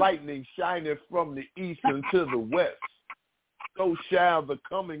 As lightning shineth from the east unto the west, so shall the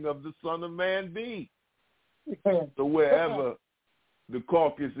coming of the Son of Man be. So wherever the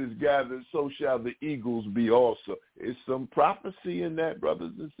carcass is gathered, so shall the eagles be also. It's some prophecy in that,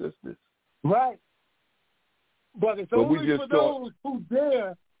 brothers and sisters. Right. But it's only for those who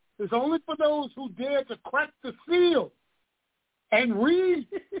dare. It's only for those who dare to crack the seal and read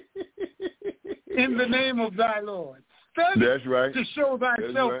in the name of thy Lord. Study. That's right. To show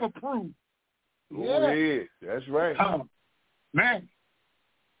thyself approved. Yeah, that's right. Man.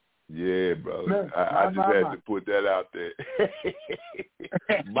 Yeah, brother. I just had to put that out there.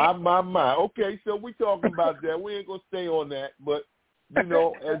 My. Okay, so we talking about that. We ain't going to stay on that. But,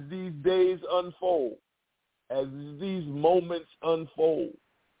 as these days unfold, as these moments unfold,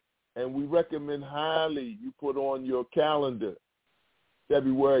 and we recommend highly you put on your calendar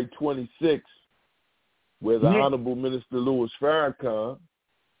February 26th, where the Honorable Minister Louis Farrakhan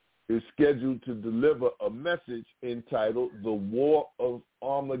is scheduled to deliver a message entitled The War of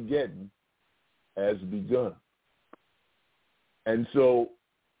Armageddon Has Begun. And so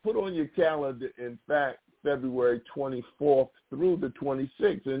put on your calendar, in fact, February 24th through the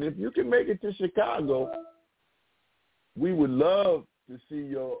 26th. And if you can make it to Chicago, we would love to see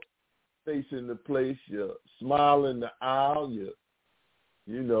your face in the place, your smile in the aisle,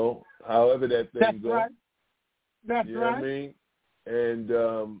 however that thing goes. Right. That's you know right. What I mean? And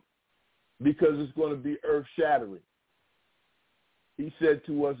because it's going to be earth-shattering. he said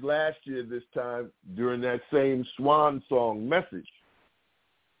to us last year this time during that same swan song message,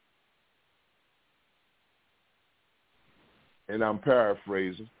 and I'm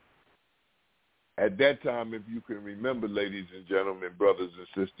paraphrasing, at that time, if you can remember, ladies and gentlemen, brothers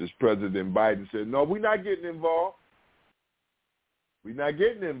and sisters, President Biden said, no, we're not getting involved. We're not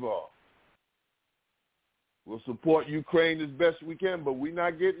getting involved. We'll support Ukraine as best we can, but we're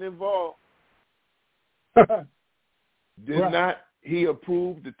not getting involved. Did not he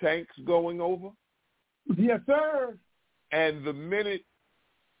approve the tanks going over? Yes, sir. And the minute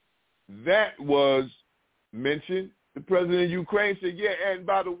that was mentioned, the president of Ukraine said, yeah, and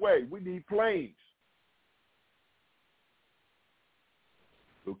by the way, we need planes.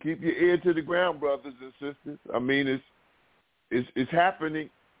 So keep your ear to the ground, brothers and sisters. I mean, it's happening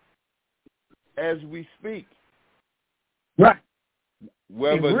as we speak. Right.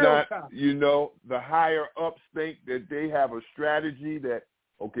 Whether or not, you know, the higher ups think that they have a strategy that,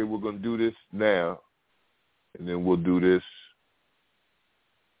 okay, we're going to do this now, and then we'll do this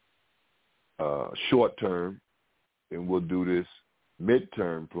short term, then we'll do this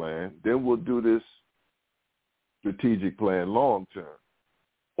midterm plan, then we'll do this strategic plan long term.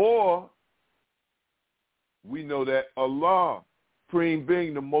 Or we know that Allah, Supreme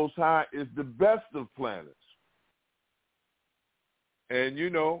Being, the Most High, is the best of planners. And, you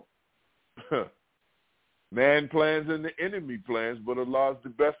know, man plans and the enemy plans, but Allah is the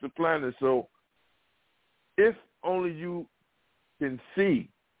best of planners. So if only you can see,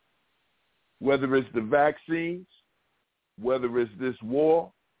 whether it's the vaccines, whether it's this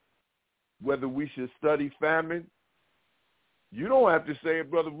war, whether we should study famine, you don't have to say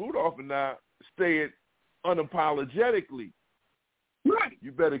it. Brother Rudolph and I say it unapologetically. Right.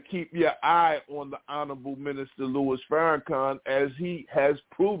 You better keep your eye on the Honorable Minister Louis Farrakhan, as he has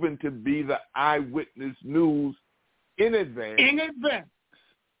proven to be the eyewitness news in advance.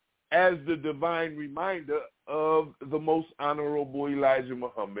 As the divine reminder of the most honorable Elijah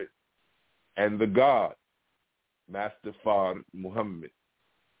Muhammad and the God, Master Fard Muhammad.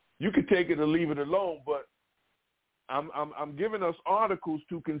 You could take it or leave it alone, but I'm giving us articles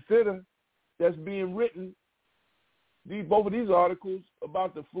to consider that's being written. Both of these articles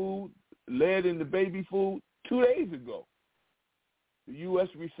about the food, lead in the baby food, 2 days ago. The U.S.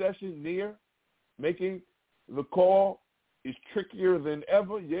 recession near, making the call is trickier than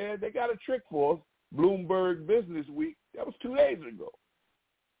ever. Yeah, they got a trick for us. Bloomberg Business Week, that was 2 days ago.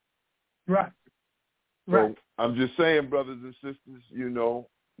 Right. So I'm just saying, brothers and sisters, you know,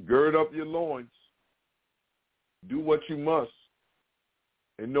 gird up your loins. Do what you must.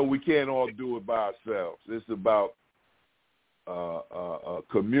 And no, we can't all do it by ourselves. It's about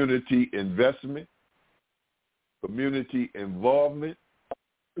community investment, community involvement,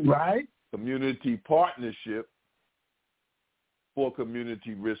 right? Community partnership for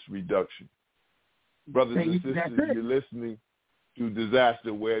community risk reduction. Brothers and sisters, you're listening to Disaster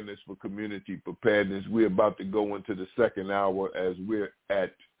Awareness for Community Preparedness. We're about to go into the second hour as we're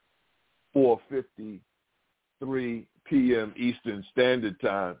at 4:53 p.m. Eastern Standard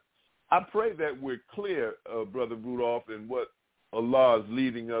Time. I pray that we're clear, Brother Rudolph, in what Allah is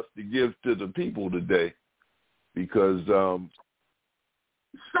leading us to give to the people today, because so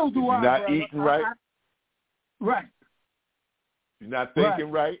do you're I, not brother. eating right. Right. You're not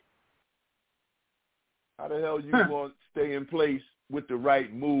thinking right. How the hell you going to stay in place with the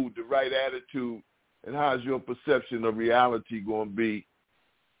right mood, the right attitude, and how's your perception of reality going to be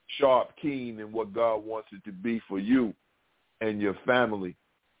sharp, keen, and what God wants it to be for you and your family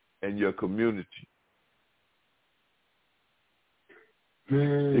and your community?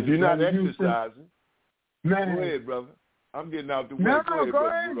 Man, if you're not exercising, go ahead, brother. I'm getting out the way. No, go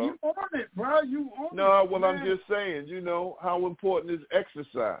ahead. You on it, bro. You on it. No, well, I'm just saying, you know, how important is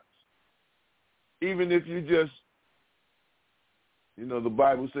exercise? Even if you just, you know, the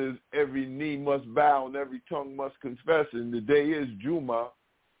Bible says every knee must bow and every tongue must confess, and the day is Juma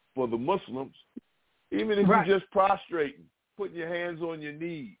for the Muslims. Even if you're just prostrating, putting your hands on your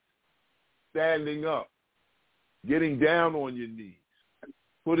knees, standing up, getting down on your knees,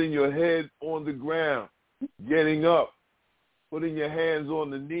 putting your head on the ground, getting up, putting your hands on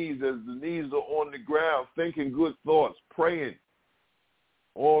the knees as the knees are on the ground, thinking good thoughts, praying.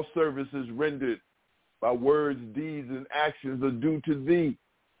 All services rendered by words, deeds, and actions are due to thee,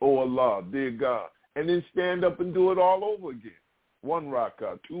 O Allah, dear God. And then stand up and do it all over again. 1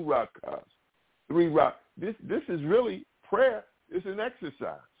 rakah, 2 rakahs, 3 rakahs. This is really prayer. It's an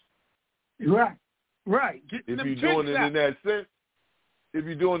exercise. Right. If you're doing it in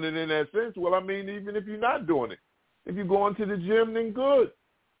that sense, well, I mean, even if you're not doing it. If you're going to the gym, then good.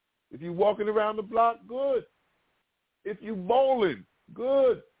 If you're walking around the block, good. If you're bowling,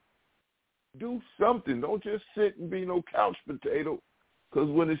 Good. Do something. Don't just sit and be no couch potato. Because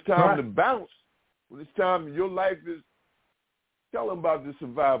when it's time to bounce, when it's time, your life is, tell them about the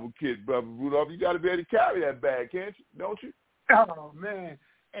survival kit, Brother Rudolph. You got to be able to carry that bag, can't you? Don't you? Oh, man.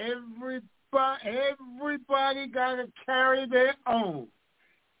 Everybody got to carry their own.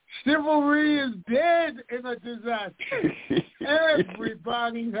 Chivalry is dead in a disaster.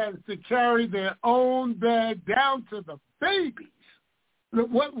 Everybody has to carry their own bag down to the babies.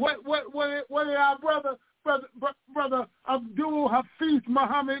 What did our brother Abdul Hafiz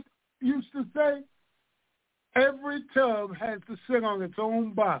Muhammad used to say? Every tub has to sit on its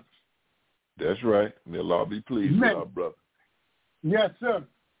own box. That's right. May Allah be pleased with our brother. Yes, sir.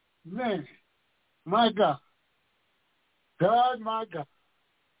 Man, my God. God, my God.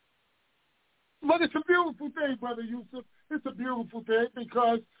 But it's a beautiful thing, Brother Yusef. It's a beautiful thing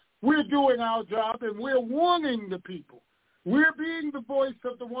because we're doing our job and we're warning the people. We're being the voice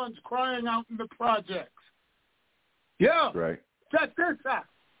of the ones crying out in the projects. Yeah. Right. Check this out.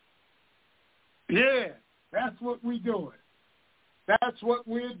 Yeah, that's what we're doing. That's what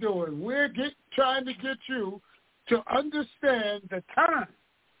we're doing. We're trying to get you to understand the time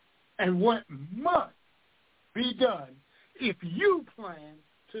and what must be done if you plan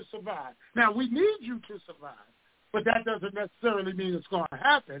to survive. Now, we need you to survive, but that doesn't necessarily mean it's going to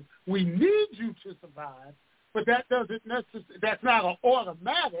happen. We need you to survive, but that doesn't necessarily, that's not an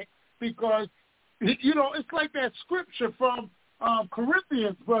automatic because, you know, it's like that scripture from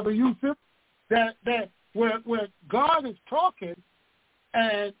Corinthians, Brother Yusuf, that where God is talking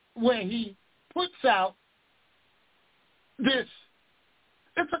and where he puts out this,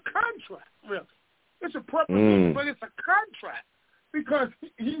 it's a contract, really. It's a preposition, but it's a contract because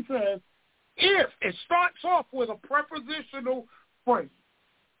he says, if it starts off with a prepositional phrase,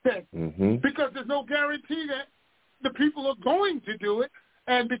 that, because there's no guarantee that the people are going to do it,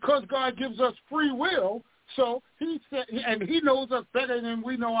 and because God gives us free will, so he said, and he knows us better than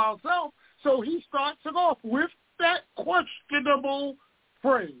we know ourselves, so he starts it off with that questionable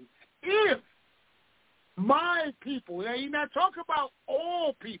phrase. If my people, he's not talking about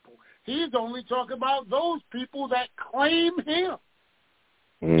all people. He's only talking about those people that claim him.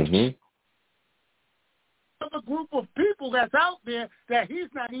 The group of people that's out there that he's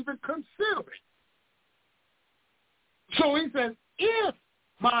not even considering. So he says, if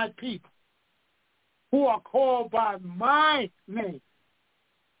my people who are called by my name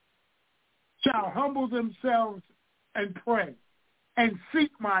shall humble themselves and pray and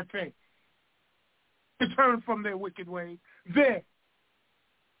seek my face and turn from their wicked ways, then.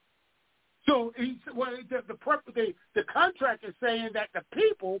 So the contract is saying that the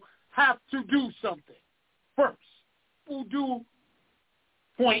people have to do something first. We'll do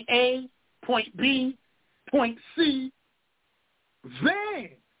point A, point B, point C. Then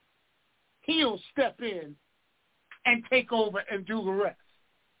he'll step in and take over and do the rest.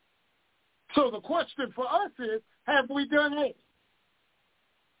 So the question for us is, have we done A?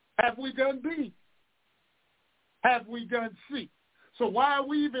 Have we done B? Have we done C? So why are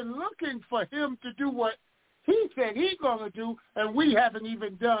we even looking for him to do what he said he's going to do, and we haven't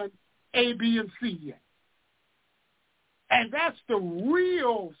even done A, B, and C yet? And that's the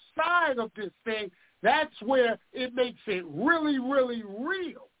real side of this thing. That's where it makes it really, really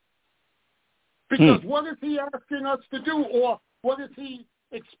real. Because what is he asking us to do, or what is he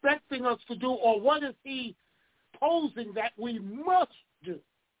expecting us to do, or what is he posing that we must do?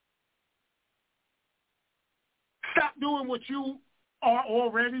 Stop doing what you are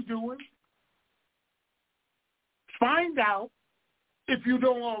already doing. Find out, if you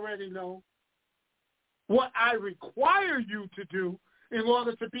don't already know, what I require you to do in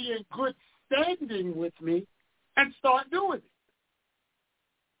order to be in good standing with me, and start doing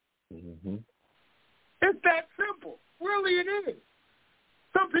it. It's that simple. Really it is.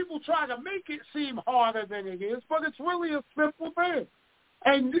 Some people try to make it seem harder than it is, but it's really a simple thing.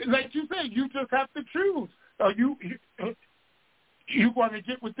 And like you said, you just have to choose. Are you want to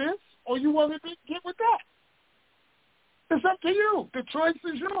get with this, or you want to get with that? It's up to you. The choice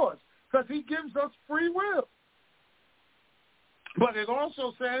is yours, because he gives us free will. But it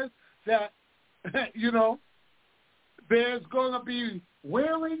also says that, you know, there's going to be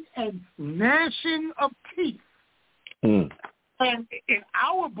wailing and gnashing of teeth. And in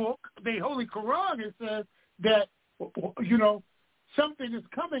our book, the Holy Quran, it says that, you know, something is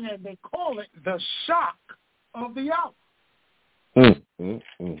coming, and they call it the shock of the hour. And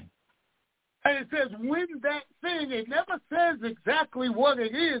it says when that thing, it never says exactly what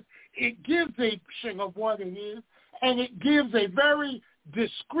it is. It gives a picture of what it is, and it gives a very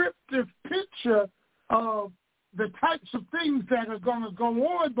descriptive picture of the types of things that are going to go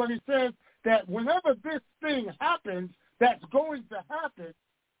on, but it says that whenever this thing happens, that's going to happen,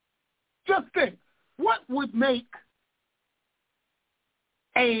 just think, what would make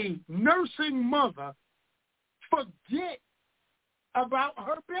a nursing mother forget about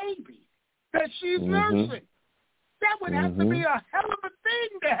her baby that she's nursing? That would have to be a hell of a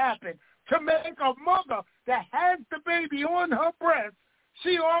thing to happen to make a mother that has the baby on her breast,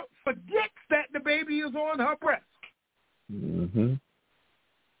 she forgets that the baby is on her breast.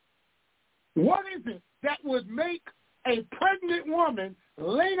 What is it that would make a pregnant woman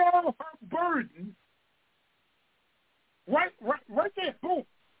lay down her burden right there? Boom.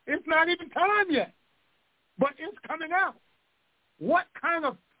 It's not even time yet, but it's coming out. What kind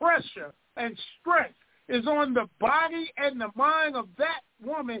of pressure and stress is on the body and the mind of that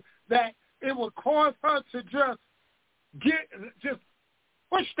woman that it will cause her to just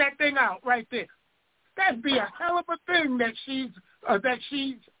push that thing out right there? That'd be a hell of a thing that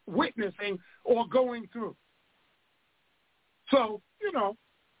she's witnessing or going through. So,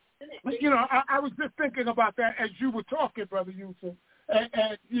 I was just thinking about that as you were talking, Brother Yusef,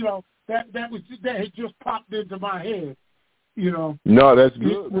 and that had just popped into my head. No, that's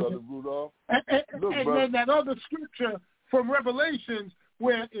good, Brother Rudolph. And then that other scripture from Revelations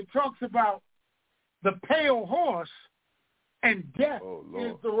where it talks about the pale horse and death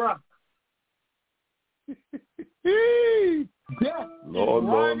is the rock. Death is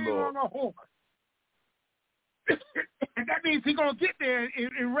riding on a horse. And that means he's going to get there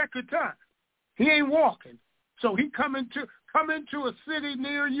in record time. He ain't walking. So he come into a city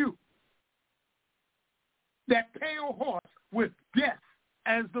near you. That pale horse with death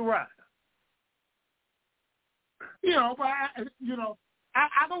as the rider. But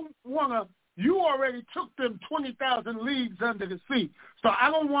I don't want to. You already took them 20,000 leagues under the sea, so I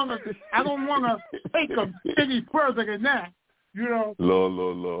don't want to take them any further than that.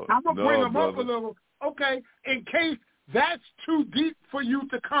 Lord. I'm gonna bring them up a little. Okay, in case that's too deep for you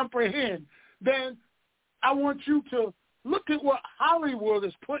to comprehend, then I want you to look at what Hollywood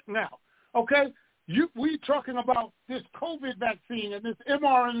is putting out. Okay. We talking about this COVID vaccine and this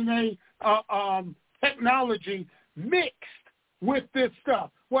mRNA technology mixed with this stuff.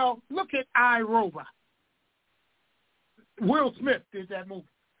 Well, look at iRobot. Will Smith did that movie.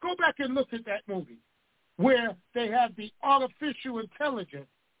 Go back and look at that movie where they have the artificial intelligence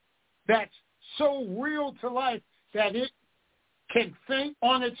that's so real to life that it can think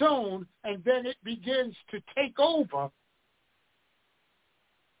on its own, and then it begins to take over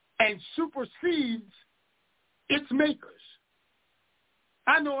and supersedes its makers.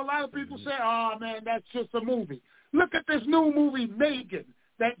 I know a lot of people say, oh, man, that's just a movie. Look at this new movie, Megan,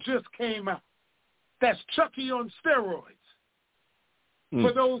 that just came out. That's Chucky on steroids.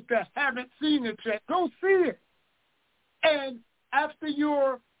 For those that haven't seen it yet, go see it. And after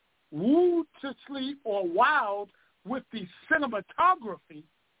you're wooed to sleep or wowed with the cinematography,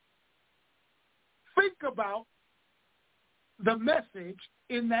 think about the message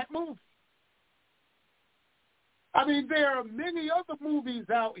in that movie. I mean, there are many other movies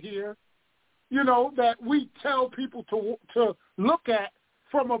out here, that we tell people to look at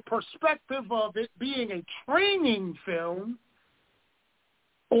from a perspective of it being a training film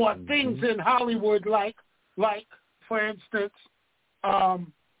or things in Hollywood like for instance, The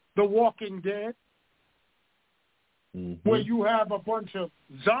Walking Dead, where you have a bunch of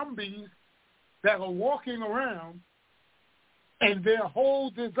zombies that are walking around and their whole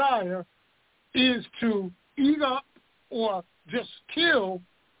desire is to eat up or just kill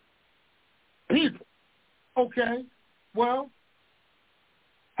people. Okay? Well,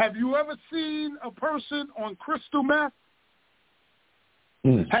 have you ever seen a person on crystal meth?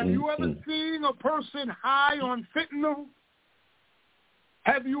 Have you ever seen a person high on fentanyl?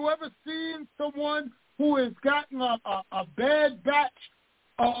 Have you ever seen someone who has gotten a bad batch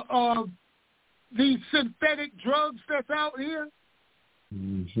of these synthetic drugs that's out here?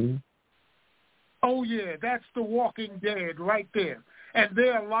 Oh, yeah, that's The Walking Dead right there. And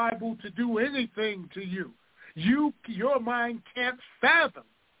they're liable to do anything to you. Your mind can't fathom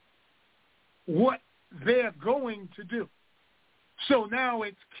what they're going to do. So now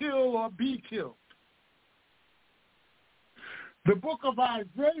it's kill or be killed. The book of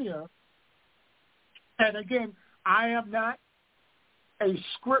Isaiah, and again, I am not a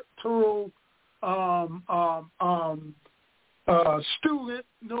scriptural student,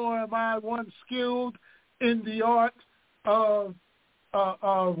 nor am I one skilled in the art of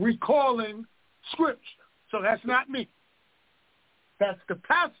recalling scripture. So that's not me. That's the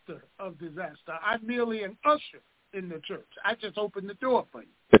pastor of Disaster. I'm merely an usher in the church. I just opened the door for you.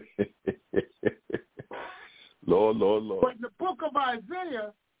 Lord. But in the book of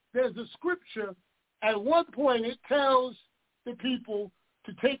Isaiah, there's a scripture. At one point, it tells the people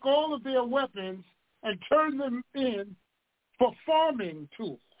to take all of their weapons and turn them in for farming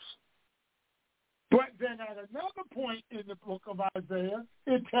tools. But then at another point in the book of Isaiah,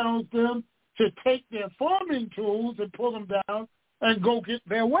 it tells them to take their farming tools and pull them down and go get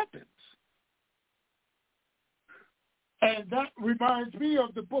their weapons. And that reminds me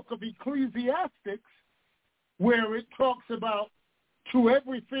of the book of Ecclesiastes, where it talks about to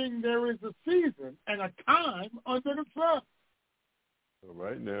everything there is a season and a time under the sun. All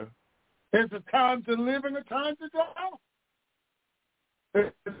right now. There's a time to live and a time to die.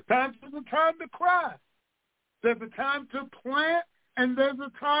 There's a time to cry. There's a time to plant and there's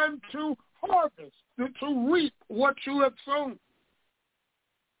a time to harvest, to reap what you have sown.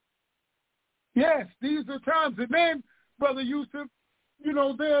 Yes, these are times. And then, Brother Yusef, you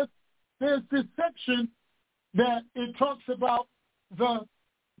know, there's this section that it talks about the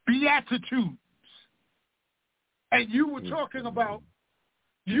Beatitudes. And you were talking about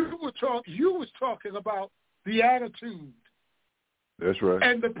the attitude. That's right.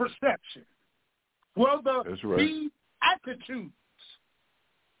 And the perception. Well, That's right. Beatitudes.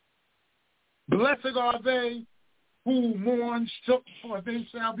 Blessed are they who mourn, for they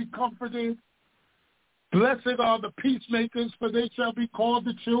shall be comforted. Blessed are the peacemakers, for they shall be called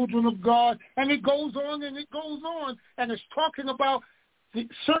the children of God. And it goes on and it goes on. And it's talking about the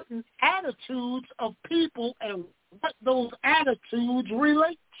certain attitudes of people and what those attitudes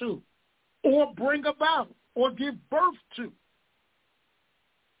relate to or bring about or give birth to.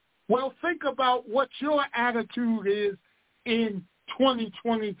 Well, think about what your attitude is in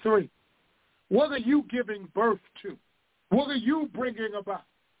 2023. What are you giving birth to? What are you bringing about?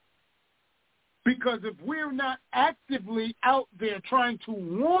 Because if we're not actively out there trying to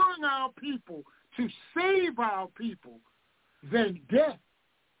warn our people, to save our people, then death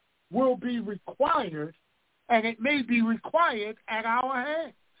will be required, and it may be required at our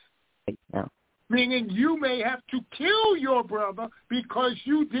hands. Yeah. Meaning you may have to kill your brother because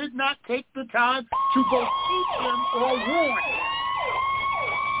you did not take the time to go teach him or warn him.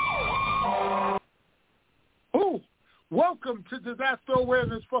 Oh, welcome to Disaster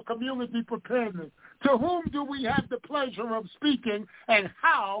Awareness for Community Preparedness. To whom do we have the pleasure of speaking, and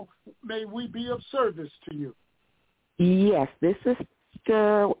how may we be of service to you? Yes, this is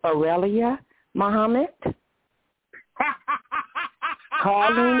Sister Aurelia Muhammad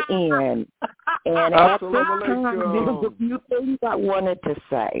calling in. And at this time, there's a few things I wanted to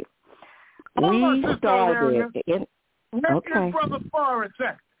say. We started in... Okay. Brother Forrest,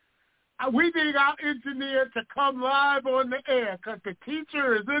 we need our engineer to come live on the air because the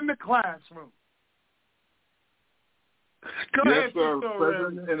teacher is in the classroom. Go ahead, sir. Sister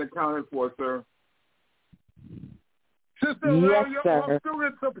Present and accounted for, sir. Sister Aurelia, all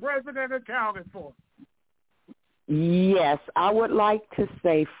students are present and accounted for. Yes, I would like to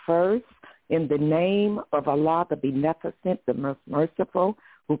say first, in the name of Allah, the Beneficent, the Most Merciful,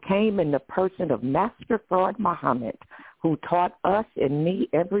 who came in the person of Master Fard Muhammad, who taught us and me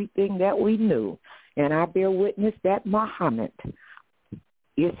everything that we knew. And I bear witness that Muhammad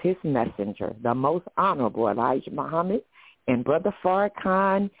is his messenger, the most honorable Elijah Muhammad, and Brother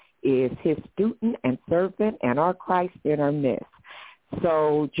Farrakhan is his student and servant and our Christ in our midst.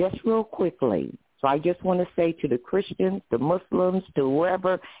 So just real quickly, so I just want to say to the Christians, the Muslims, to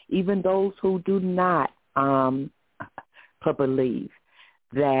whoever, even those who do not believe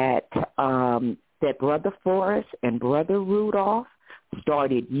that that Brother Forrest and Brother Rudolph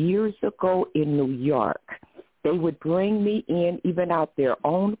started years ago in New York. They would bring me in, even out their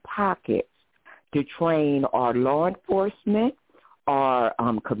own pockets, to train our law enforcement, our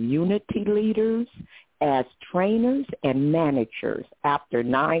community leaders as trainers and managers after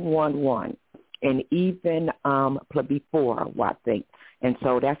 9/11. And even before, I think. And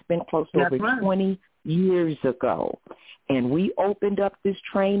so that's been close to over 20 years ago. And we opened up this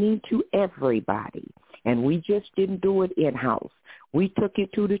training to everybody. And we just didn't do it in-house. We took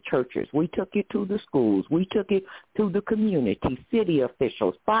it to the churches. We took it to the schools. We took it to the community, city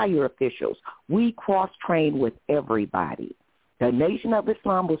officials, fire officials. We cross-trained with everybody. The Nation of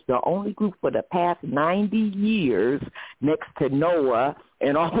Islam was the only group for the past 90 years, next to Noah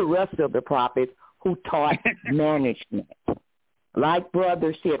and all the rest of the prophets, who taught management. Like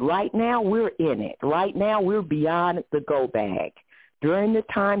Brother said, right now we're in it. Right now we're beyond the go bag. During the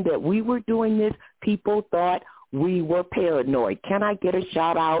time that we were doing this, people thought we were paranoid. Can I get a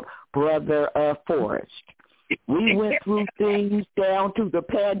shout out, Brother Forrest? We went through things down to the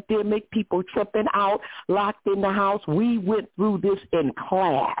pandemic, people tripping out, locked in the house. We went through this in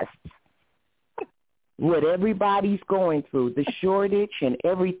class. what everybody's going through, the shortage and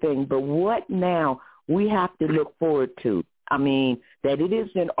everything. But what now we have to look forward to? I mean, that it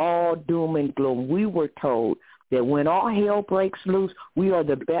isn't all doom and gloom. We were told that when all hell breaks loose, we are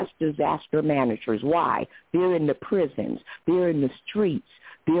the best disaster managers. Why? They're in the prisons. They're in the streets.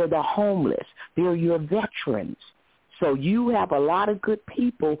 They're the homeless. They're your veterans. So you have a lot of good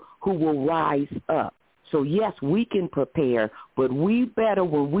people who will rise up. So, yes, we can prepare, but we better,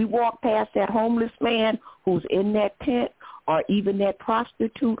 when we walk past that homeless man who's in that tent or even that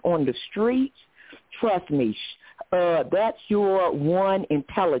prostitute on the streets, trust me, that's your one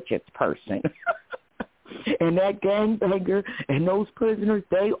intelligence person. And that gangbanger and those prisoners,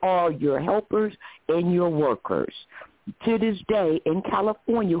 they are your helpers and your workers. To this day in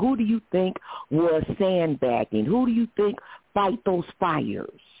California, who do you think was sandbagging? Who do you think fight those fires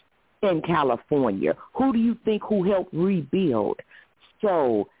in California? Who do you think who helped rebuild?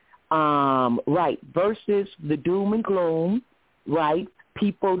 So, right, versus the doom and gloom, right?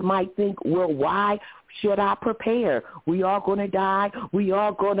 People might think, well, why should I prepare? We are going to die. We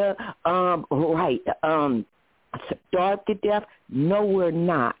are going to, starve to death. No, we're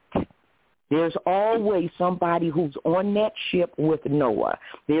not. There's always somebody who's on that ship with Noah.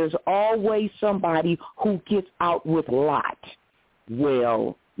 There's always somebody who gets out with Lot.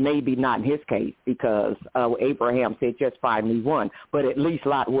 Well, maybe not in his case because Abraham said just find me one, but at least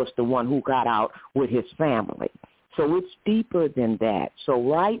Lot was the one who got out with his family. So it's deeper than that. So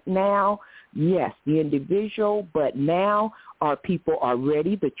right now, yes, the individual, but now our people are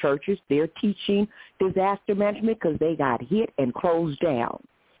ready. The churches, they're teaching disaster management because they got hit and closed down.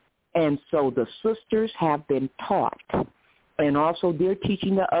 And so the sisters have been taught. And also they're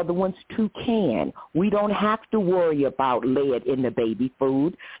teaching the other ones to can. We don't have to worry about lead in the baby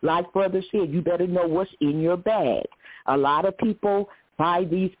food. Like Brother said, you better know what's in your bag. A lot of people buy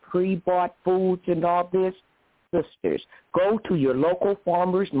these pre-bought foods and all this. Sisters, go to your local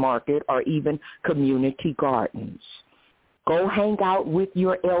farmers market or even community gardens. Go hang out with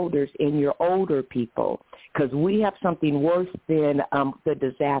your elders and your older people because we have something worse than the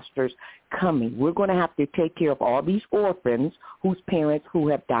disasters coming. We're going to have to take care of all these orphans whose parents who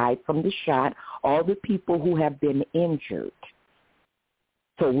have died from the shot, all the people who have been injured.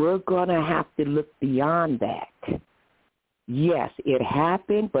 So we're going to have to look beyond that. Yes, it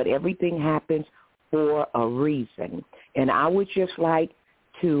happened, but everything happens for a reason. And I would just like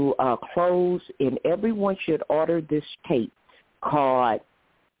to close, and everyone should order this tape called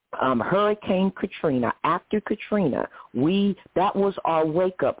Hurricane Katrina. After Katrina, that was our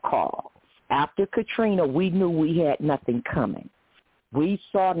wake-up call. After Katrina, we knew we had nothing coming. We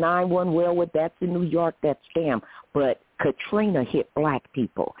saw 9/11, well, that's in New York, that's damn. But Katrina hit black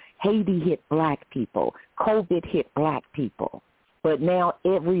people. Haiti hit black people. COVID hit black people. But now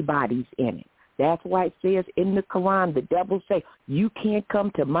everybody's in it. That's why it says in the Quran, the devil say, you can't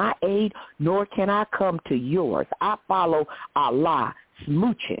come to my aid, nor can I come to yours. I follow Allah,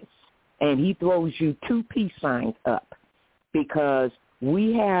 smooches, and he throws you 2 peace signs up because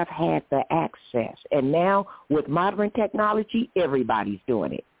we have had the access. And now with modern technology, everybody's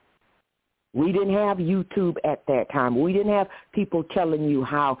doing it. We didn't have YouTube at that time. We didn't have people telling you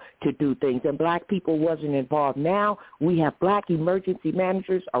how to do things, and black people wasn't involved. Now we have black emergency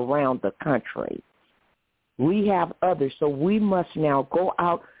managers around the country. We have others, so we must now go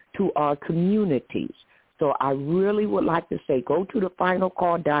out to our communities. So I really would like to say go to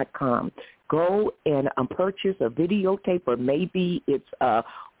thefinalcall.com. Go and purchase a videotape, or maybe it's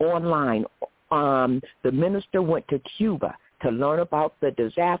online. The minister went to Cuba to learn about the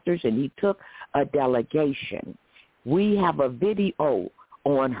disasters, and he took a delegation. We have a video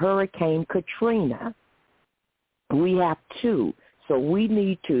on Hurricane Katrina. We have 2. So we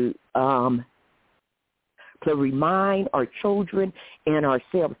need to remind our children and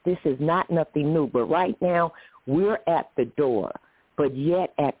ourselves this is not nothing new. But right now we're at the door. But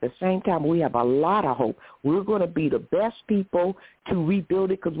yet at the same time we have a lot of hope. We're going to be the best people to rebuild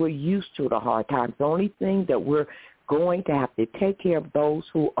it because we're used to the hard times. The only thing that we're going to have to take care of those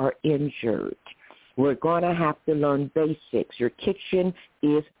who are injured. We're going to have to learn basics. Your kitchen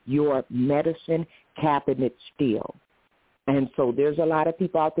is your medicine cabinet still. And so there's a lot of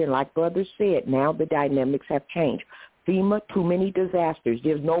people out there, like Brother said, now the dynamics have changed. FEMA, too many disasters.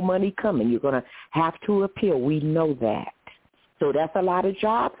 There's no money coming. You're going to have to appeal. We know that. So that's a lot of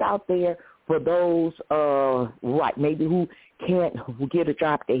jobs out there for those, maybe who can't get a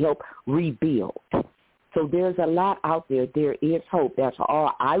job to help rebuild. So there's a lot out there. There is hope. That's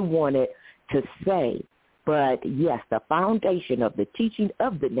all I wanted to say. But, yes, the foundation of the teaching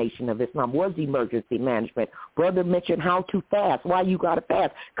of the Nation of Islam was emergency management. Brother mentioned how to fast. Why you got to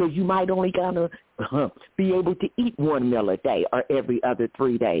fast? Because you might only got to be able to eat one meal a day or every other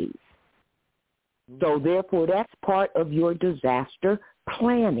 3 days. So, therefore, that's part of your disaster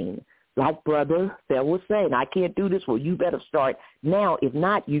planning. Like Brother Phil was saying, I can't do this. Well, you better start now. If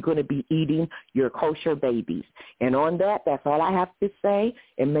not, you're going to be eating your kosher babies. And on that, that's all I have to say.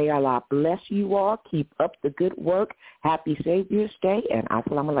 And may Allah bless you all. Keep up the good work. Happy Savior's Day, and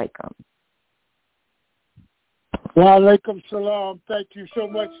assalamu alaikum. Wa alaikum salam. Thank you so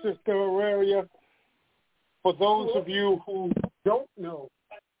much, Sister Aurelia. For those of you who don't know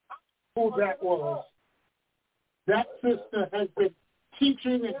who that was, that sister has been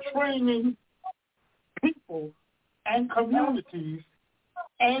teaching and training people and communities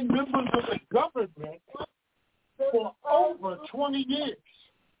and members of the government for over 20 years.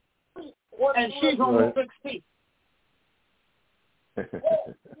 And she's only 16.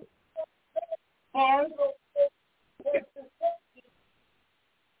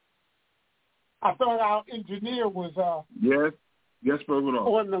 I thought our engineer was Yes, Brother Rudolph.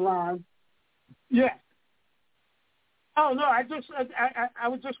 on the line. Yes. Oh no! I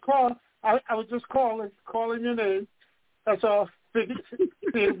was just calling your name. That's all. Seeing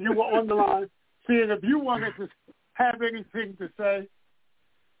if you were on the line. Seeing if you wanted to have anything to say.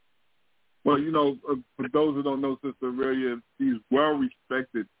 Well, for those who don't know, Sister Aurelia, she's well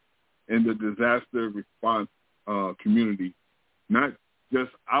respected in the disaster response community, not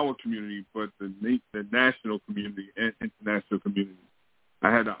just our community, but the national community and international community. I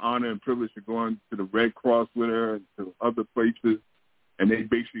had the honor and privilege of going to the Red Cross with her and to other places, and they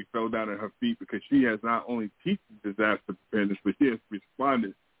basically fell down at her feet because she has not only teaching disaster preparedness, but she has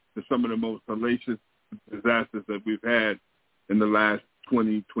responded to some of the most hellacious disasters that we've had in the last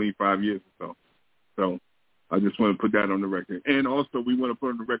 20, 25 years or so. So I just want to put that on the record. And also we want to put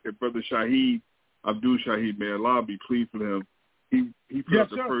on the record Brother Shaheed, Abdul Shaheed, may Allah be pleased with him. He put up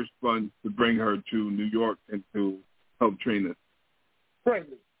the first fund to bring her to New York and to help train us. Right.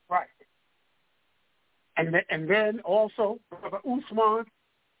 And then also Brother Usman.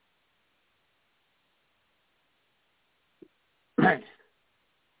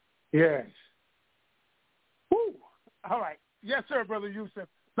 Yes. Woo. All right. Yes, sir, Brother Yusef.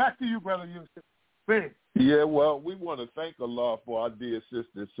 Back to you, Brother Yusef. Please. Yeah, well, we want to thank Allah for our dear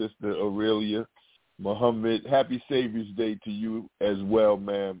Sister Aurelia Muhammad. Happy Savior's Day to you as well,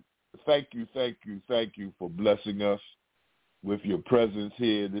 ma'am. Thank you for blessing us with your presence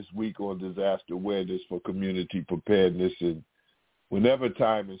here this week on disaster awareness for community preparedness. And whenever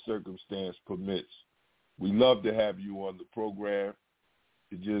time and circumstance permits, we love to have you on the program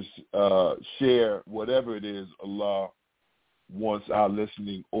to just share whatever it is Allah wants our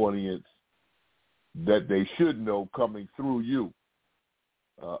listening audience that they should know coming through you.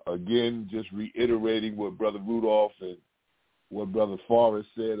 Again, just reiterating what Brother Rudolph and what Brother Forrest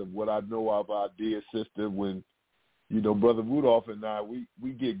said of what I know of our dear sister. When, Brother Rudolph and I, we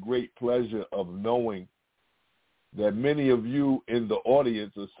get great pleasure of knowing that many of you in the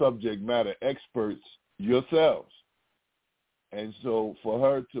audience are subject matter experts yourselves. And so for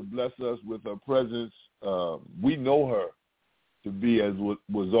her to bless us with her presence, we know her to be, as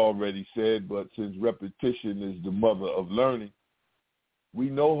was already said, but since repetition is the mother of learning, we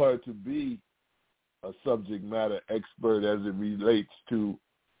know her to be a subject matter expert as it relates to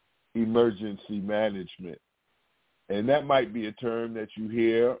emergency management. And that might be a term that you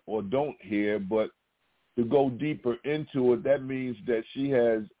hear or don't hear, but to go deeper into it, that means that she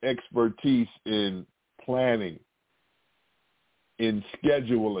has expertise in planning, in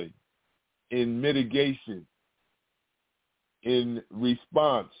scheduling, in mitigation, in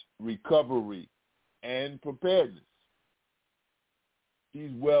response, recovery, and preparedness.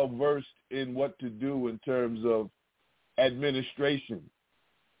 She's well-versed in what to do in terms of administration,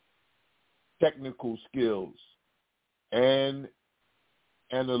 technical skills, and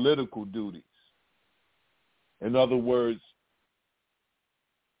analytical duties. In other words,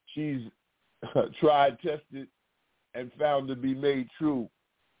 she's tried, tested, and found to be made true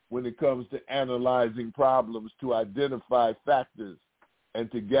when it comes to analyzing problems to identify factors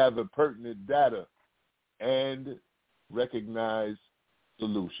and to gather pertinent data and recognize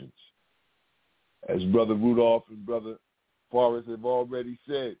solutions. As Brother Rudolph and Brother Forrest have already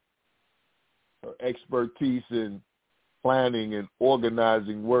said, her expertise in planning and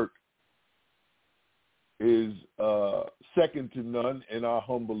organizing work is second to none in our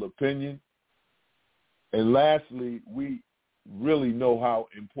humble opinion. And lastly, we really know how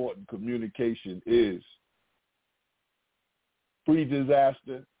important communication is.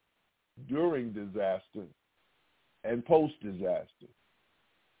 Pre-disaster, during disaster and post-disaster.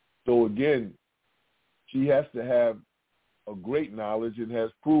 So again, she has to have a great knowledge and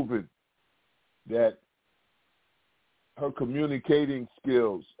has proven that her communicating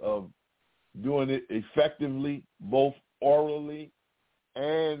skills of doing it effectively, both orally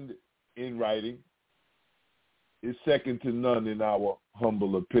and in writing, is second to none in our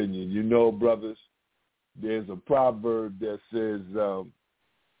humble opinion. You know, brothers, there's a proverb that says,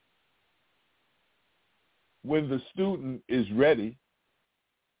 when the student is ready,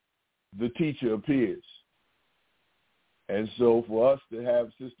 the teacher appears. And so for us to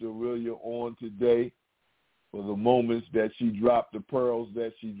have Sister Aurelia on today, for the moments that she dropped, the pearls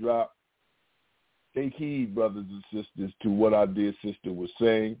that she dropped, take heed, brothers and sisters, to what our dear sister was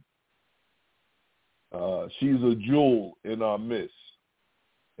saying. She's a jewel in our midst.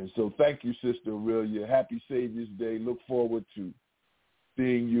 And so thank you, Sister Aurelia. Happy Savior's Day. Look forward to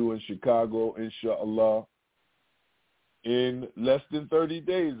seeing you in Chicago, inshallah, in less than 30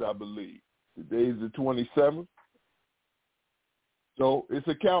 days, I believe. Today's the 27th. So it's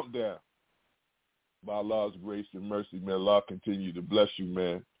a countdown. By Allah's grace and mercy, may Allah continue to bless you,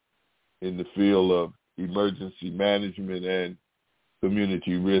 man, in the field of emergency management and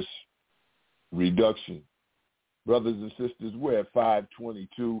community risk reduction. Brothers and sisters, we're at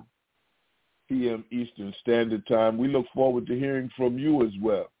 5:22 p.m. Eastern Standard Time. We look forward to hearing from you as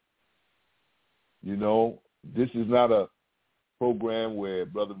well. You know, this is not a program where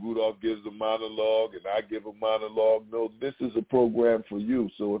Brother Rudolph gives a monologue and I give a monologue. No, this is a program for you.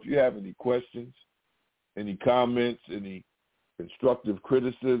 So if you have any questions, any comments, any constructive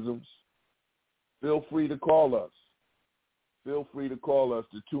criticisms, feel free to call us. Feel free to call us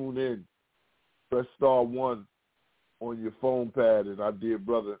to tune in. Press *1 on your phone pad, and our dear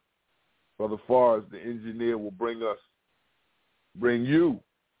brother Forrest, the engineer, will bring you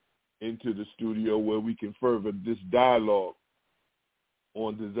into the studio where we can further this dialogue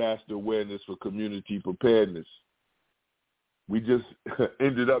on disaster awareness for community preparedness. We just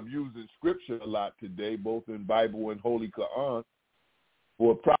ended up using scripture a lot today, both in Bible and Holy Quran,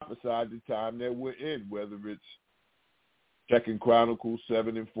 for prophesied the time that we're in, whether it's 2 Chronicles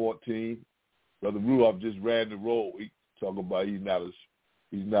 7 and 14. Brother Rudolph just ran the roll. He talking about he's not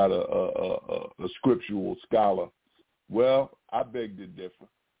a scriptural scholar. Well, I beg to differ.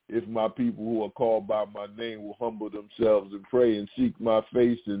 If my people who are called by my name will humble themselves and pray and seek my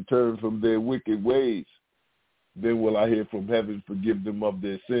face and turn from their wicked ways, then will I hear from heaven, forgive them of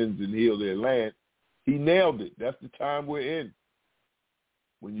their sins and heal their land. He nailed it. That's the time we're in.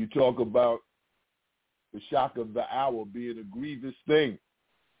 When you talk about the shock of the hour being a grievous thing,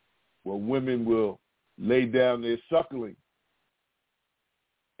 where women will lay down their suckling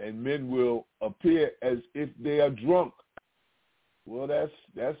and men will appear as if they are drunk. Well, that's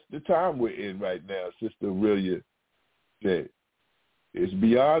the time we're in right now, Sister Aurelia said. It's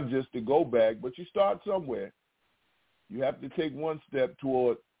beyond just a go bag, but you start somewhere. You have to take one step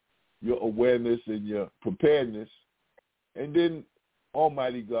toward your awareness and your preparedness, and then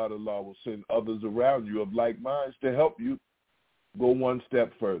Almighty God Allah will send others around you of like minds to help you go one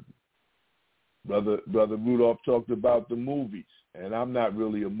step further. Brother Rudolph talked about the movies, and I'm not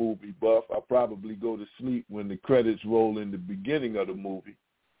really a movie buff. I'll probably go to sleep when the credits roll in the beginning of the movie,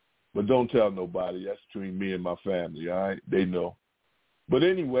 but don't tell nobody. That's between me and my family, all right? They know. But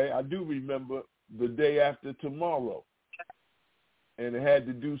anyway, I do remember The Day After Tomorrow, and it had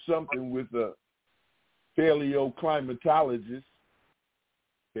to do something with a paleoclimatologist,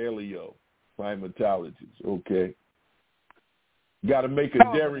 okay. Got to make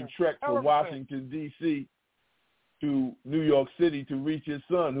a daring trek from Washington, D.C. to New York City to reach his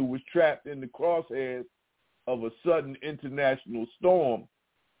son, who was trapped in the crosshairs of a sudden international storm,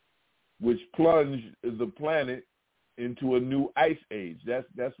 which plunged the planet into a new ice age.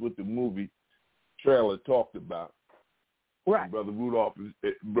 That's what the movie trailer talked about. Right. Brother Rudolph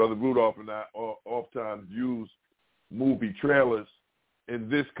and I oftentimes use movie trailers in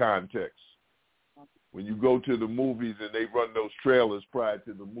this context. When you go to the movies and they run those trailers prior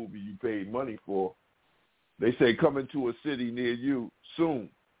to the movie you paid money for, they say coming to a city near you soon.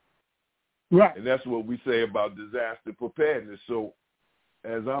 Right. And that's what we say about disaster preparedness. So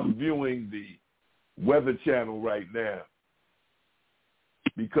as I'm viewing the Weather Channel right now,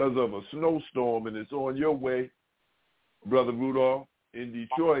 because of a snowstorm and it's on your way, Brother Rudolph, in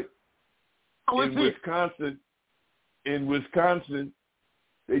Detroit, in Wisconsin,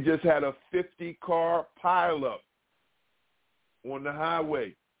 they just had a 50-car pileup on the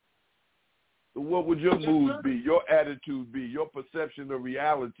highway. So what would your mood be, your attitude be, your perception of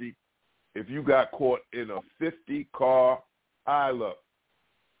reality if you got caught in a 50-car pileup?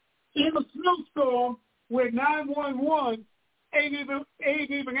 in a snowstorm where 911 ain't even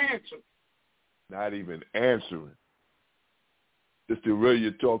answering. Not even answering. Sister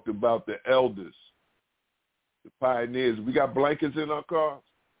Aurelia talked about the elders, the pioneers. We got blankets in our cars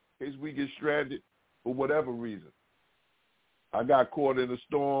in case we get stranded for whatever reason. I got caught in a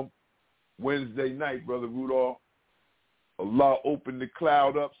storm Wednesday night, Brother Rudolph. Allah opened the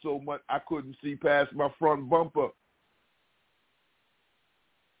cloud up so much I couldn't see past my front bumper.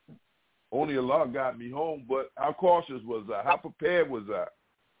 Only Allah got me home, but how cautious was I? How prepared was I?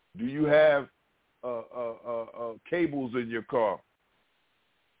 Do you have cables in your car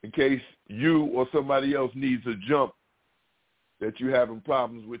in case you or somebody else needs a jump, that you're having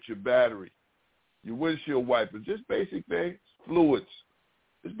problems with your battery, your windshield wipers, just basic things, fluids,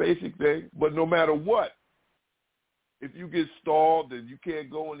 just basic things. But no matter what, if you get stalled and you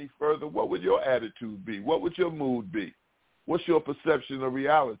can't go any further, what would your attitude be? What would your mood be? What's your perception of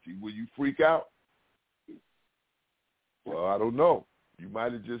reality? Will you freak out? Well, I don't know. You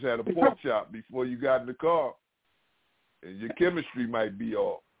might have just had a pork chop before you got in the car, and your chemistry might be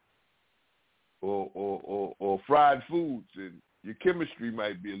off. Or fried foods, and your chemistry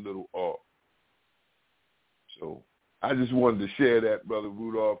might be a little off. So I just wanted to share that, Brother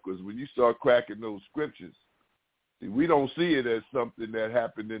Rudolph, because when you start cracking those scriptures, see, we don't see it as something that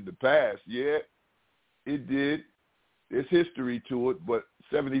happened in the past. Yeah, it did. There's history to it, but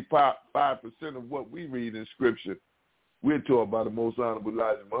 75% of what we read in Scripture, we're taught by the Most Honorable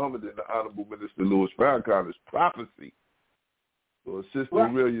Elijah Muhammad and the Honorable Minister Louis Farrakhan is prophecy. So as Sister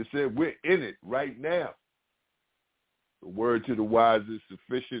Aurelia said, we're in it right now. The word to the wise is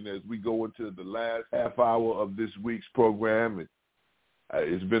sufficient as we go into the last half hour of this week's program. And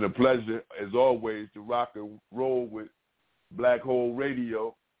it's been a pleasure, as always, to rock and roll with Black Hole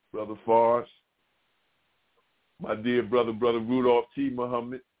Radio, Brother Fars, my dear brother Rudolph T.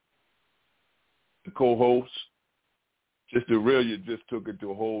 Muhammad, the co-host. Sister Aurelia just took it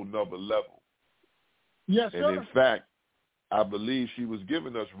to a whole nother level. Yes, sir. And in fact, I believe she was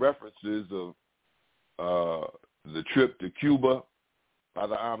giving us references of the trip to Cuba by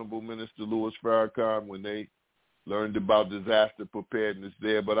the Honorable Minister Louis Farrakhan when they learned about disaster preparedness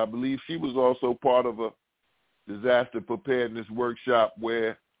there. But I believe she was also part of a disaster preparedness workshop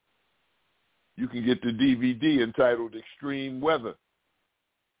where you can get the DVD entitled Extreme Weather.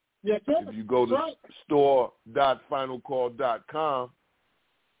 Yes, sir. If you go to store.finalcall.com,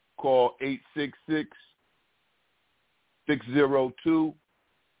 call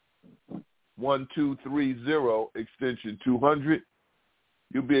 866-602-1230, extension 200.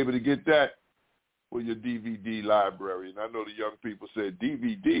 You'll be able to get that for your DVD library. And I know the young people said,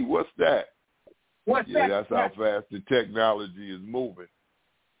 DVD, what's that? What's that? That's how fast the technology is moving.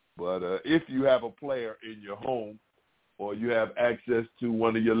 But if you have a player in your home or you have access to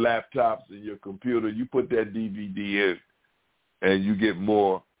one of your laptops and your computer, you put that DVD in and you get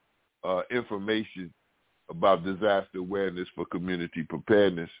more information about disaster awareness for community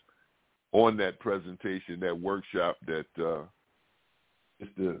preparedness on that presentation, that workshop that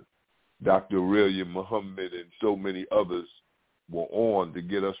Mr. Dr. Aurelia Muhammad and so many others were on to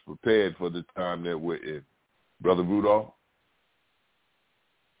get us prepared for the time that we're in. Brother Rudolph?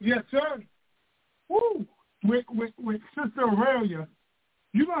 Yes, sir. Woo! With Sister Aurelia,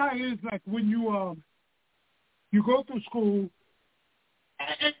 you know how it is, like when you go through school,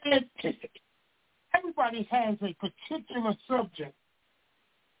 and everybody has a particular subject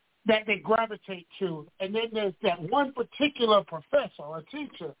that they gravitate to, and then there's that one particular professor or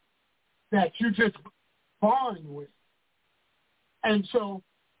teacher that you just bond with. And so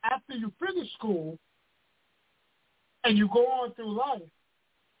after you finish school and you go on through life,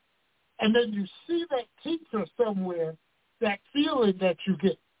 and then you see that teacher somewhere, that feeling that you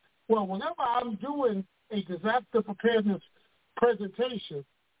get. Well, whenever I'm doing a disaster preparedness presentation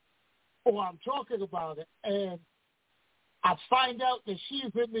or I'm talking about it and I find out that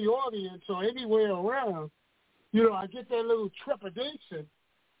she's in the audience or anywhere around, I get that little trepidation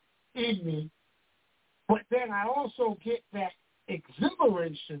in me. But then I also get that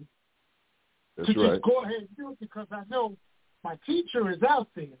exhilaration to just go ahead and do it because I know my teacher is out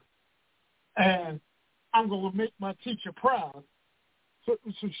there. And I'm going to make my teacher proud so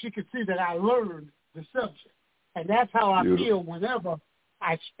she can see that I learned the subject. And that's how I feel whenever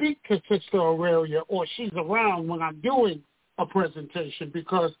I speak to Sister Aurelia or she's around when I'm doing a presentation,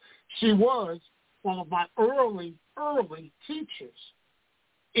 because she was one of my early teachers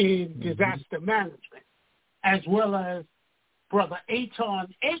in disaster management, as well as Brother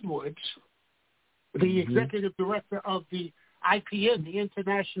Aton Edwards, the executive director of the IPN, the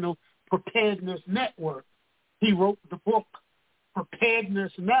International Preparedness Network. He wrote the book,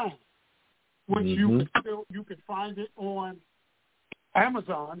 Preparedness Now, which you can find it on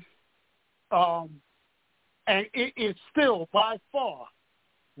Amazon, and it is still by far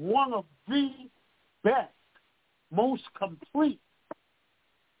one of the best, most complete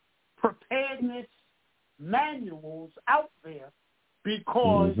preparedness manuals out there,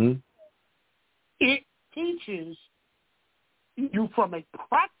 because it teaches you from a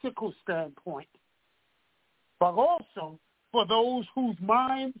practical standpoint, but also for those whose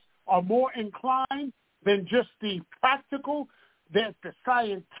minds are more inclined than just the practical, there's the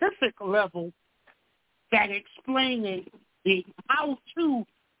scientific level that explaining the how-to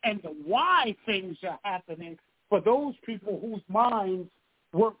and the why things are happening for those people whose minds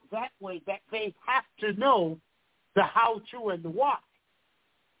work that way, that they have to know the how-to and the why.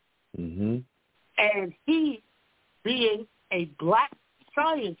 And he, being a black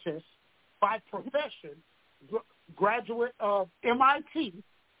scientist by profession, graduate of MIT,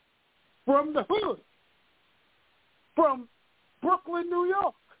 from the hood, from Brooklyn, New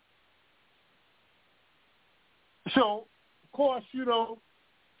York. So, of course,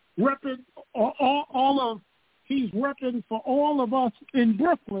 repping he's repping for all of us in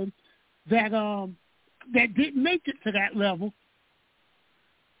Brooklyn that didn't make it to that level.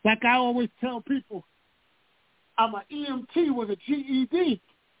 Like I always tell people, I'm an EMT with a GED.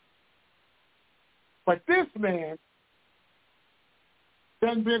 But this man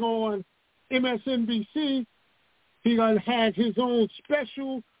then been on MSNBC. He done had his own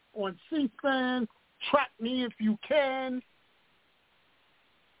special on C-SPAN, Track Me If You Can.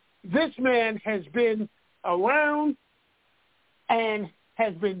 This man has been around and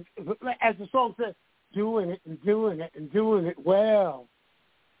has been, as the song says, doing it and doing it and doing it well.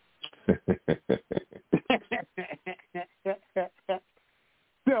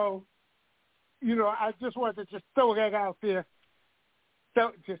 So, I just wanted to just throw that out there.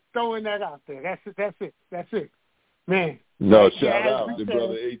 So, just throwing that out there. That's it. Man. No, shout out to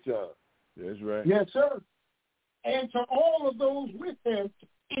Brother A-Time. That's right. Yes, sir. And to all of those with him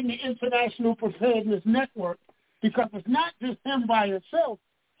in the International Preparedness Network, because it's not just him by himself.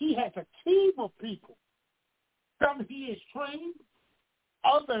 He has a team of people. Some he is trained,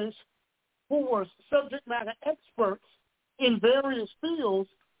 others who were subject matter experts in various fields,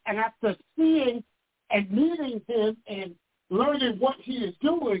 and after seeing and meeting him and learning what he is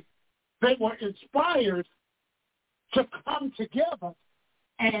doing, they were inspired to come together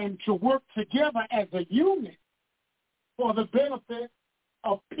and to work together as a unit for the benefit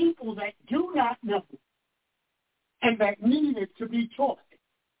of people that do not know and that needed to be taught.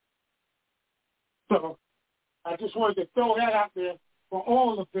 So I just wanted to throw that out there for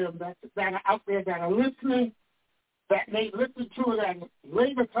all of them that are out there that are listening, that may listen to it at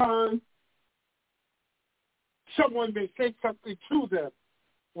later time. Someone may say something to them.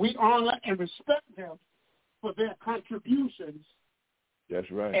 We honor and respect them for their contributions. That's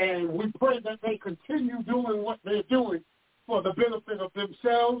right. And we pray that they continue doing what they're doing for the benefit of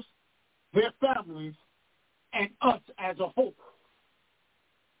themselves, their families, and us as a whole.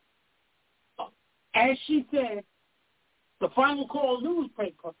 As she said, the Final Call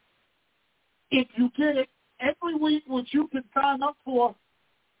newspaper, if you get it every week, which you can sign up for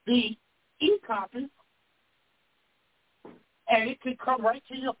the e-copy, and it can come right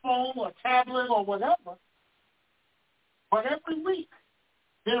to your phone or tablet or whatever. But every week,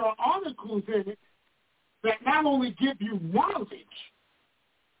 there are articles in it that not only give you knowledge,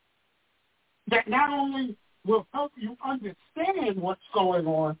 that not only will help you understand what's going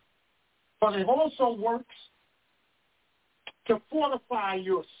on, but it also works to fortify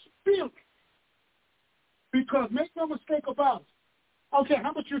your spirit. Because make no mistake about it. Okay,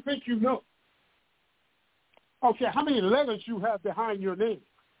 how much you think you know? Okay, how many letters you have behind your name?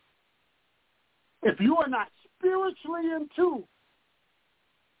 If you are not spiritually in tune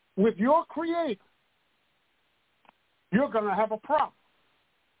with your Creator, you're going to have a problem.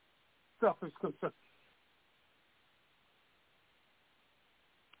 Stuff is concerned.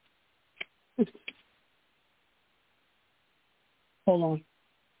 Hold on.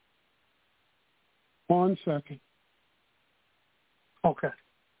 1 second. Okay.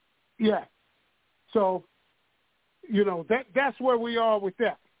 Yeah. So, that's where we are with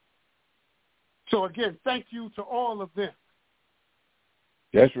that. So, again, thank you to all of them.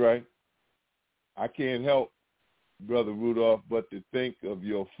 That's right. I can't help, Brother Rudolph, but to think of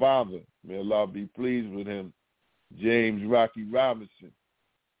your father. May Allah be pleased with him, James Rocky Robinson,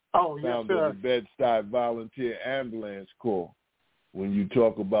 founder of the Bed-Stuy Volunteer Ambulance Corps. When you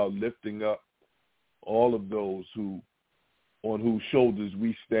talk about lifting up all of those on whose shoulders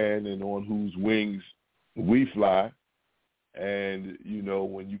we stand and on whose wings we fly, And, you know,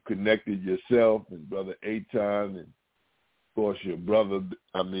 when you connected yourself and Brother Aton and, of course, your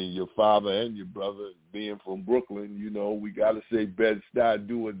father and your brother being from Brooklyn, you know, we got to say Bed-Stuy,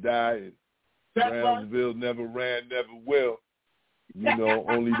 do or die, and Brownsville never ran, never will. You know,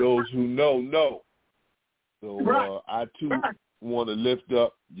 only those who know. So I, too, want to lift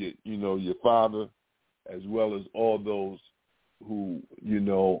up, your father, as well as all those who, you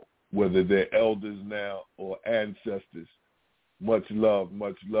know, whether they're elders now or ancestors. Much love,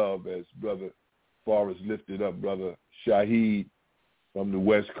 as Brother Forrest lifted up Brother Shaheed from the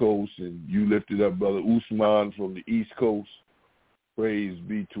West Coast, and you lifted up Brother Usman from the East Coast. Praise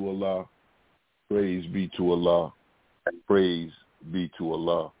be to Allah. Praise be to Allah. Praise be to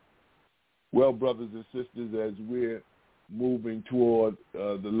Allah. Well, brothers and sisters, as we're moving toward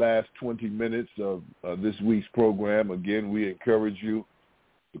the last 20 minutes of this week's program, again, we encourage you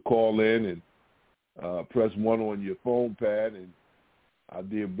to call in and press 1 on your phone pad, and our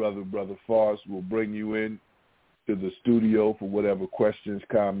dear Brother Forrest will bring you in to the studio for whatever questions,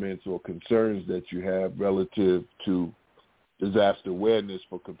 comments, or concerns that you have relative to disaster awareness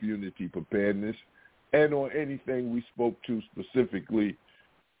for community preparedness, and on anything we spoke to specifically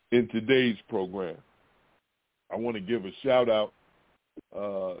in today's program. I want to give a shout-out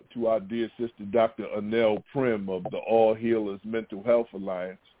to our dear sister, Dr. Anel Prim of the All Healers Mental Health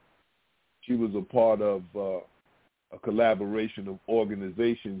Alliance. She was a part of a collaboration of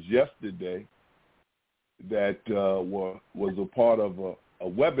organizations yesterday that was a part of a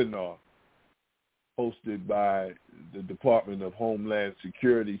webinar hosted by the Department of Homeland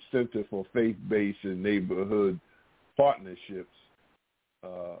Security Center for Faith-Based and Neighborhood Partnerships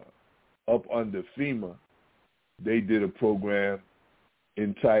up under FEMA. They did a program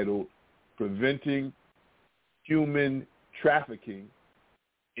entitled Preventing Human Trafficking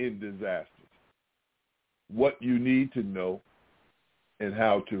in Disasters. What you need to know and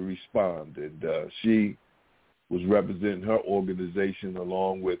how to respond. And she was representing her organization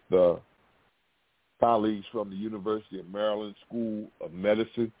along with colleagues from the University of Maryland School of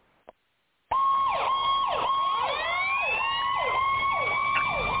Medicine.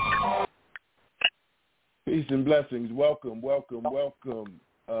 Peace and blessings. Welcome.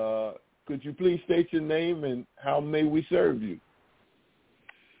 Could you please state your name and how may we serve you?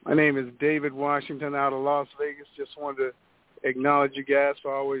 My name is David Washington out of Las Vegas. Just wanted to acknowledge you guys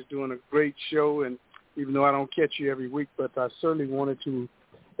for always doing a great show. And even though I don't catch you every week, but I certainly wanted to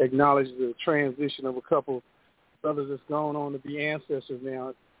acknowledge the transition of a couple brothers that's gone on to be ancestors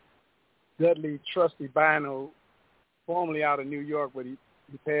now. Dudley Trusty Bino, formerly out of New York, but he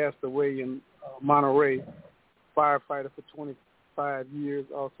passed away in Monterey, firefighter for 25 years.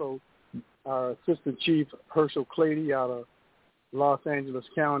 Also, our Assistant Chief Herschel Clady out of Los Angeles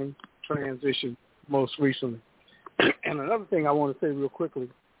County, transitioned most recently. And another thing I want to say real quickly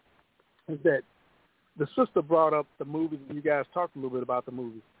is that the sister brought up the movies, and you guys talked a little bit about the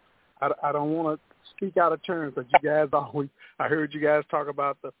movies. I don't want to speak out of turn, but you guys always, I heard you guys talk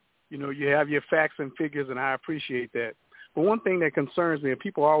about you have your facts and figures, and I appreciate that. But one thing that concerns me, and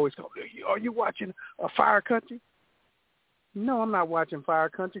people always go, are you watching a Fire Country? No, I'm not watching Fire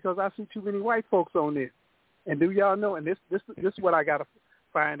Country because I see too many white folks on this. And do y'all know, and this is what I got to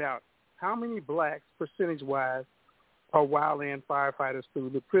find out, how many blacks, percentage-wise, are wildland firefighters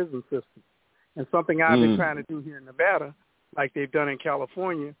through the prison system? And something I've been trying to do here in Nevada, like they've done in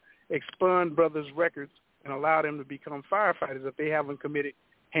California, expunged brothers' records and allow them to become firefighters if they haven't committed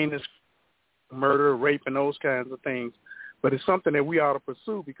heinous murder, rape, and those kinds of things. But it's something that we ought to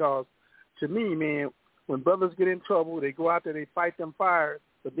pursue because, to me, man, when brothers get in trouble, they go out there, they fight them fires,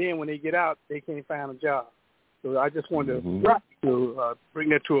 but then when they get out, they can't find a job. So I just wanted to bring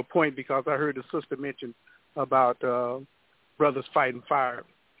that to a point because I heard the sister mention about brothers fighting fire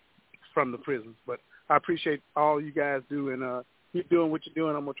from the prisons. But I appreciate all you guys do, and keep doing what you're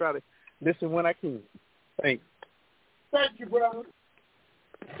doing. I'm going to try to listen when I can. Thanks. Thank you, brother.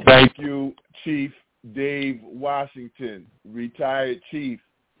 Thank you, Chief Dave Washington, retired chief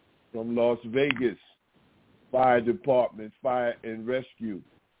from Las Vegas Fire Department, Fire and Rescue.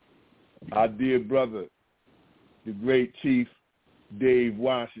 Our dear brother, the great Chief Dave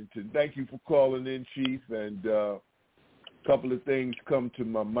Washington. Thank you for calling in, Chief, and a couple of things come to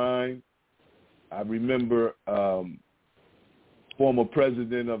my mind. I remember former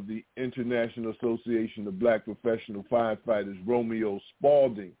president of the International Association of Black Professional Firefighters, Romeo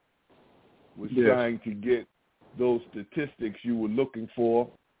Spalding, was trying to get those statistics you were looking for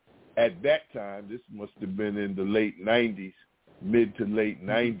at that time. This must have been in the late 90s, mid to late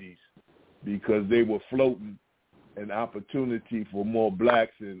 90s, because they were floating an opportunity for more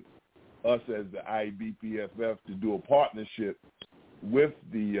blacks in us as the IBPFF to do a partnership with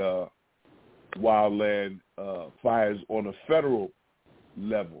the wildland fires on a federal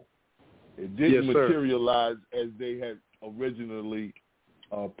level. It didn't materialize as they had originally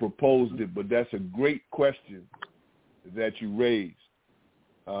proposed it, but that's a great question that you raised.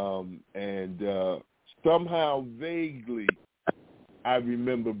 And somehow, vaguely, I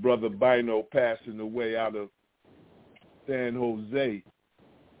remember Brother Bino passing away out of San Jose.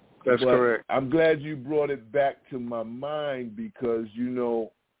 That's correct. I'm glad you brought it back to my mind because, you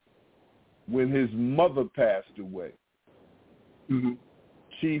know, when his mother passed away,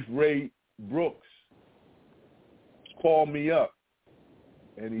 Chief Ray Brooks called me up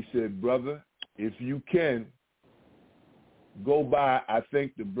and he said, brother, if you can, go by. I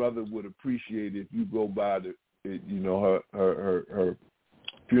think the brother would appreciate it if you go by her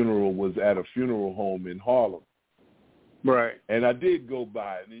funeral was at a funeral home in Harlem. Right. And I did go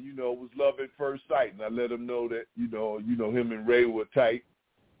by, and it was love at first sight. And I let him know that, him and Ray were tight,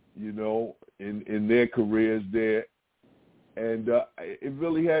 in their careers there. And it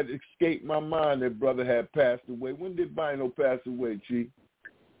really had escaped my mind that brother had passed away. When did Bino pass away, Chief?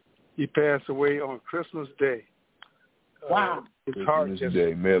 He passed away on Christmas Day. Wow. His heart just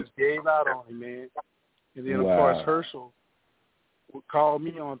gave out on him, man. And then, of course, Herschel called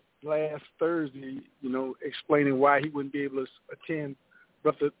me on last Thursday, explaining why he wouldn't be able to attend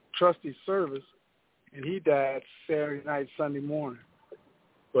Brother Trustee's service, and he died Saturday night, Sunday morning.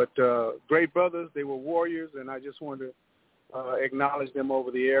 But great brothers, they were warriors, and I just wanted to acknowledge them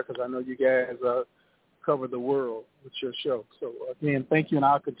over the air because I know you guys cover the world with your show. So, again, thank you, and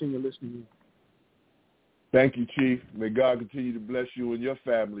I'll continue listening. Thank you, Chief. May God continue to bless you and your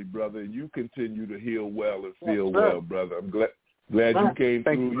family, brother, and you continue to heal well and feel well, brother. I'm glad you came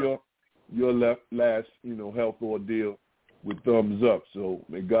through your last, health ordeal with thumbs up. So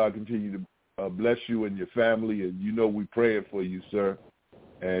may God continue to bless you and your family, and we're praying for you, sir.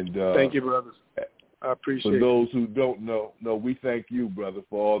 And thank you, brothers. I appreciate it. For those who don't know, we thank you, brother,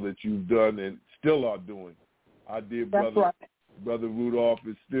 for all that you've done and still are doing. Our dear brother, Brother Rudolph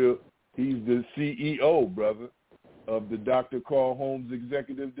is still. He's the CEO, brother, of the Dr. Carl Holmes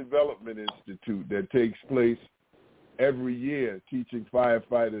Executive Development Institute that takes place every year, teaching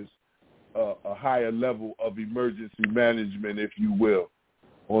firefighters a higher level of emergency management, if you will,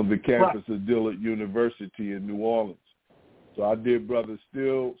 on the campus of Dillard University in New Orleans. So our dear brother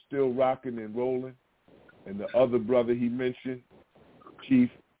still rocking and rolling. And the other brother he mentioned, Chief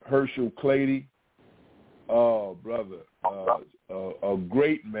Herschel Clady, oh, brother, a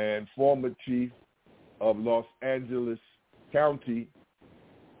great man, former chief of Los Angeles County,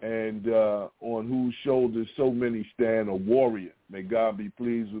 and on whose shoulders so many stand, a warrior. May God be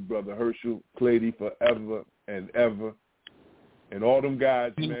pleased with Brother Herschel Clady forever and ever. And all them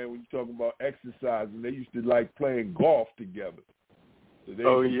guys, man, when you talk about exercising, they used to like playing golf together. So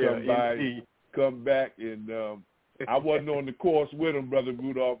they come back, and I wasn't on the course with them, Brother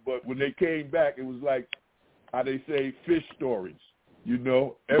Rudolph, but when they came back, it was like, how they say, fish stories.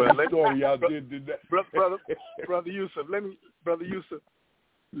 Every story I did that. Brother Yusef, let me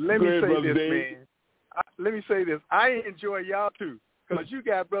say this, man. Let me say this. I enjoy y'all too, because you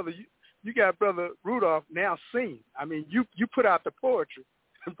got Brother Rudolph now singing. I mean, you put out the poetry,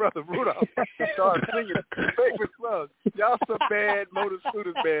 and Brother Rudolph started singing favorite songs. Y'all some bad motor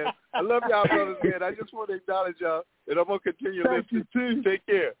scooters, man. I love y'all brothers, man. I just want to acknowledge y'all, and I'm gonna continue listening. Take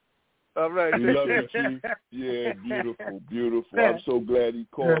care. All right. We love you, Chief. Yeah, beautiful. I'm so glad he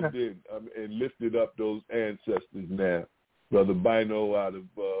called in and lifted up those ancestors now. Brother Bino out of,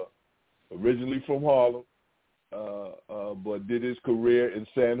 originally from Harlem, but did his career in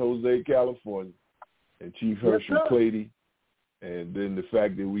San Jose, California. And Chief Herschel Clady. And then the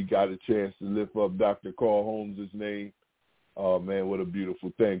fact that we got a chance to lift up Dr. Carl Holmes' name. Oh, man, what a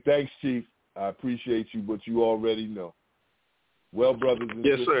beautiful thing. Thanks, Chief. I appreciate you, but you already know. Well, brothers and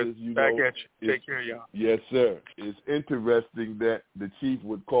sisters, sir. Back at you. Take care, y'all. Yes, sir. It's interesting that the chief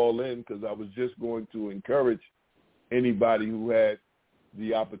would call in because I was just going to encourage anybody who had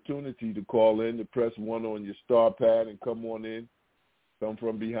the opportunity to call in to press 1 on your star pad and come on in, come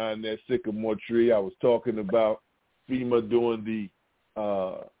from behind that sycamore tree. I was talking about FEMA doing the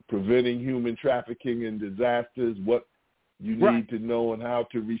preventing human trafficking and disasters, what you need to know and how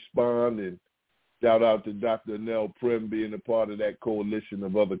to respond, and shout out to Dr. Nell Prim being a part of that coalition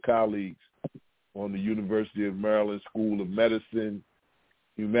of other colleagues on the University of Maryland School of Medicine,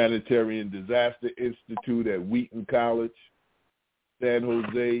 Humanitarian Disaster Institute at Wheaton College, San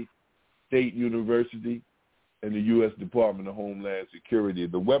Jose State University, and the U.S. Department of Homeland Security.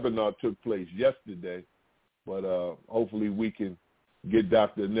 The webinar took place yesterday, but hopefully we can get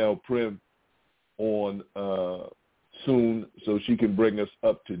Dr. Nell Prim on soon so she can bring us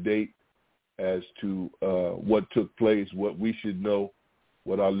up to date as to what took place, what we should know,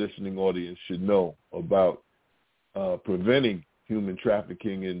 what our listening audience should know about preventing human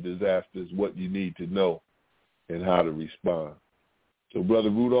trafficking and disasters, what you need to know, and how to respond. So, Brother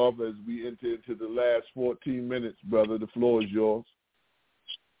Rudolph, as we enter into the last 14 minutes, brother, the floor is yours.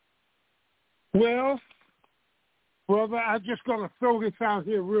 Well, brother, I'm just going to throw this out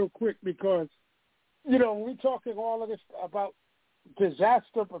here real quick because, you know, when we're talking all of this about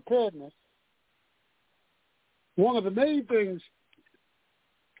disaster preparedness, one of the main things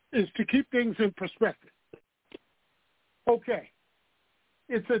is to keep things in perspective. Okay,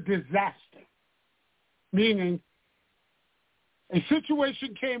 it's a disaster, meaning a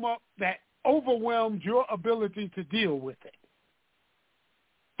situation came up that overwhelmed your ability to deal with it.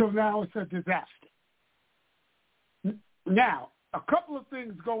 So now it's a disaster. Now, a couple of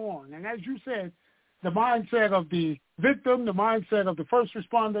things go on. And as you said, the mindset of the victim, the mindset of the first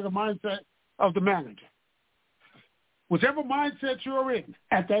responder, the mindset of the manager. Whichever mindset you're in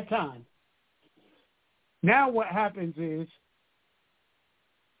at that time. Now what happens is,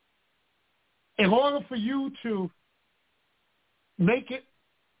 in order for you to make it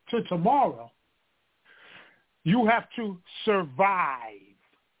to tomorrow, you have to survive.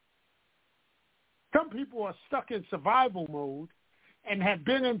 Some people are stuck in survival mode and have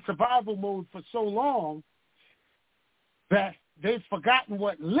been in survival mode for so long that they've forgotten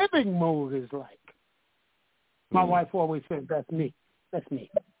what living mode is like. My wife always said, that's me. That's me.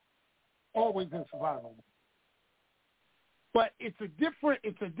 Always in survival mode. But it's a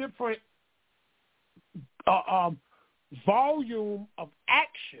different volume of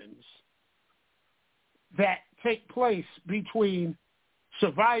actions that take place between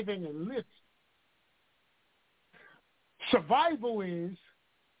surviving and living. Survival is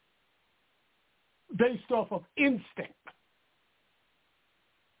based off of instinct.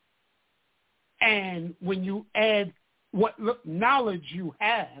 And when you add what knowledge you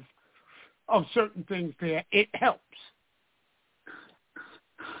have of certain things there, it helps.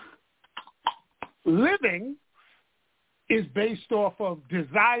 Living is based off of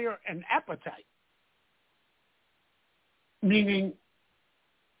desire and appetite, meaning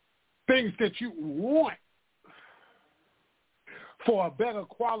things that you want for a better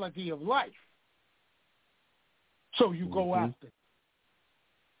quality of life. So you go after it.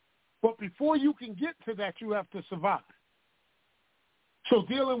 But before you can get to that, you have to survive. So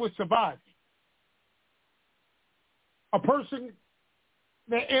dealing with surviving. A person,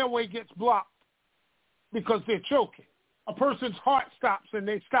 their airway gets blocked because they're choking. A person's heart stops and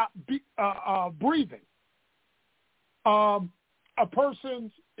they stop breathing. A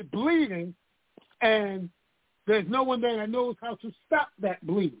person's bleeding and there's no one there that knows how to stop that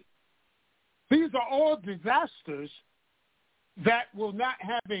bleeding. These are all disasters that will not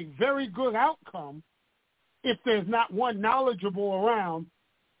have a very good outcome if there's not one knowledgeable around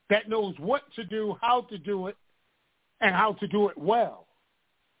that knows what to do, how to do it, and how to do it well.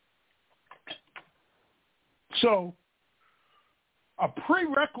 So a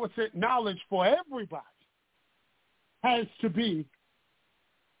prerequisite knowledge for everybody has to be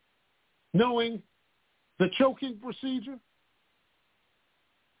knowing the choking procedure,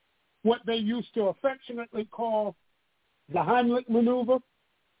 what they used to affectionately call the Heimlich maneuver,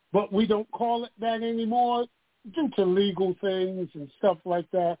 but we don't call it that anymore due to legal things and stuff like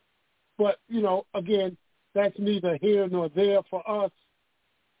that. But, you know, again, that's neither here nor there for us.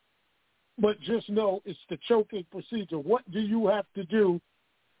 But just know it's the choking procedure. What do you have to do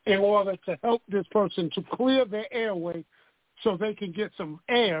in order to help this person to clear their airway so they can get some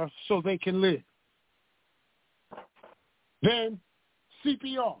air so they can live? Then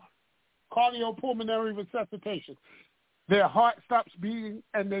CPR, cardiopulmonary resuscitation. Their heart stops beating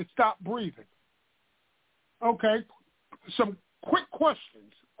and they stop breathing. Okay, some quick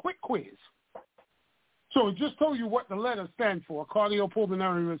questions, quick quiz. So I just told you what the letters stand for,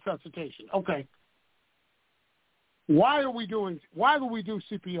 cardiopulmonary resuscitation. Okay. Why do we do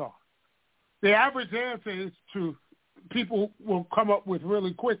CPR? The average answer is people will come up with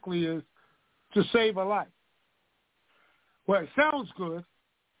really quickly is to save a life. Well, it sounds good,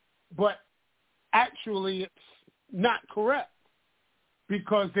 but actually it's not correct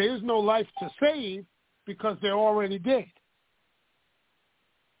because there is no life to save because they're already dead.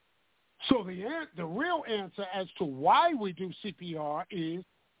 So the real answer as to why we do CPR is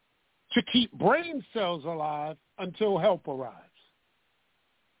to keep brain cells alive until help arrives.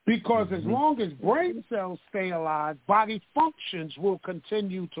 Because as long as brain cells stay alive, body functions will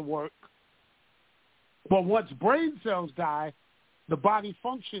continue to work. But once brain cells die, the body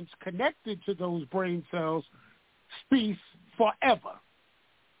functions connected to those brain cells cease forever.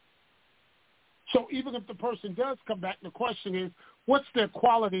 So even if the person does come back, the question is, what's their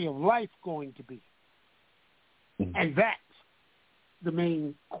quality of life going to be? And that's the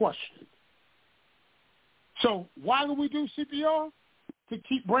main question. So why do we do CPR? To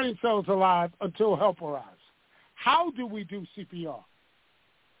keep brain cells alive until help arrives. How do we do CPR?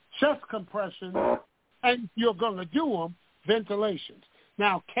 Chest compressions, and you're going to do them, ventilations.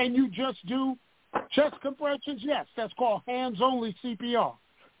 Now, can you just do chest compressions? Yes, that's called hands-only CPR.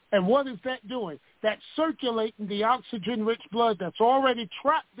 And what is that doing? That's circulating the oxygen-rich blood that's already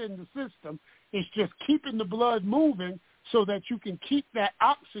trapped in the system. It's just keeping the blood moving so that you can keep that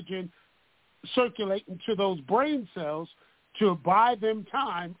oxygen circulating to those brain cells to buy them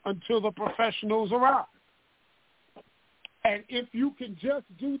time until the professionals arrive. And if you can just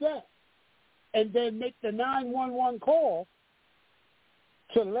do that and then make the 911 call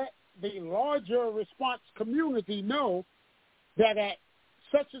to let the larger response community know that at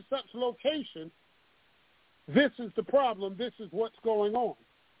such and such location, this is the problem, this is what's going on.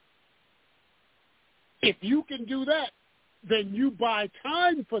 If you can do that, then you buy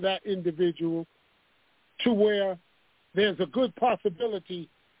time for that individual to where there's a good possibility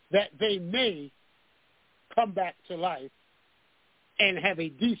that they may come back to life and have a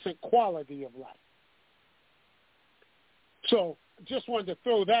decent quality of life. So just wanted to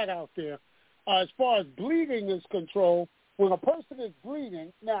throw that out there. As far as bleeding is controlled, when a person is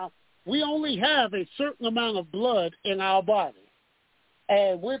bleeding, now we only have a certain amount of blood in our body.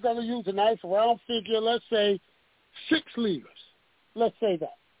 And we're going to use a nice round figure, let's say 6 liters. Let's say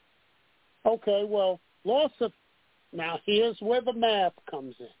that. Okay, well, now here's where the math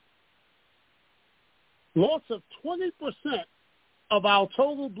comes in. Loss of 20% of our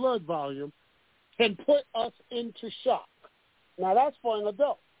total blood volume can put us into shock. Now that's for an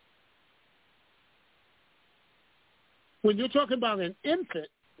adult. When you're talking about an infant,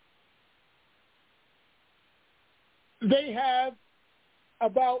 they have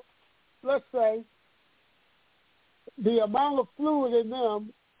about, let's say, the amount of fluid in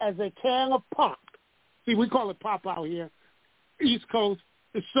them as a can of pop. See, we call it pop out here. East Coast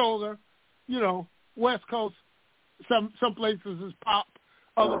is soda. West Coast, some places is pop.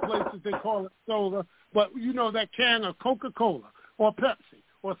 Other places they call it soda. But that can of Coca-Cola or Pepsi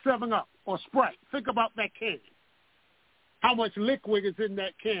or 7-Up or Sprite. Think about that can. How much liquid is in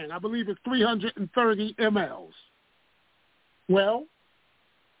that can? I believe it's 330 mLs. Well,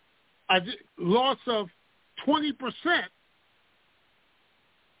 loss of 20%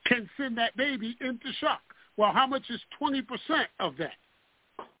 can send that baby into shock. Well, how much is 20% of that?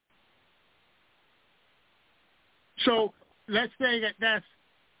 So let's say that's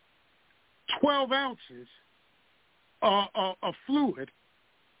 12 ounces of fluid.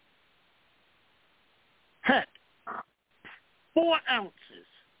 Heck, 4 ounces.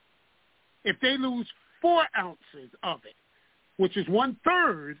 If they lose 4 ounces of it, which is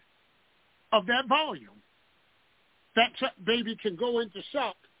 1/3 of that volume, that baby can go into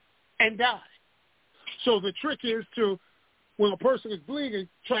shock and die. So the trick is to, when a person is bleeding,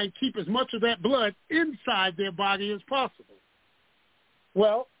 try and keep as much of that blood inside their body as possible.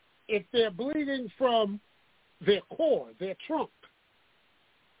 Well, if they're bleeding from their core, their trunk,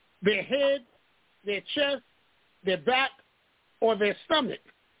 their head, their chest, their back, or their stomach,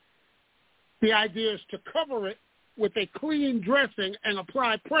 the idea is to cover it with a clean dressing and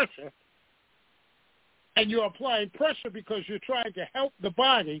apply pressure. And you're applying pressure because you're trying to help the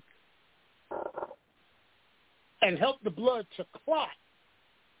body and help the blood to clot,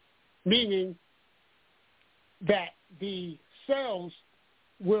 meaning that the cells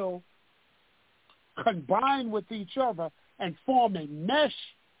will combine with each other and form a mesh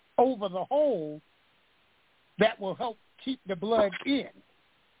over the hole that will help keep the blood in.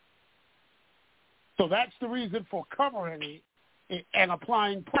 So that's the reason for covering it and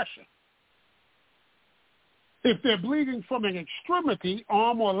applying pressure. If they're bleeding from an extremity,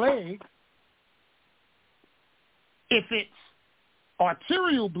 arm or leg, if it's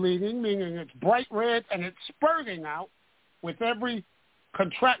arterial bleeding, meaning it's bright red and it's spurting out, with every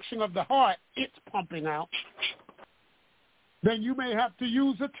contraction of the heart, it's pumping out, then you may have to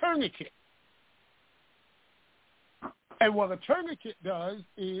use a tourniquet. And what a tourniquet does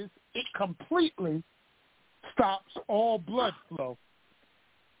is it completely stops all blood flow.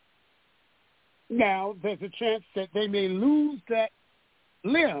 Now, there's a chance that they may lose that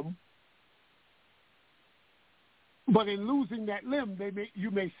limb, but in losing that limb,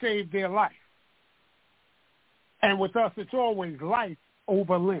 you may save their life. And with us, it's always life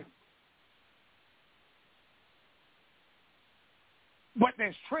over limb. But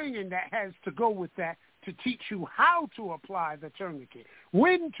there's training that has to go with that to teach you how to apply the tourniquet,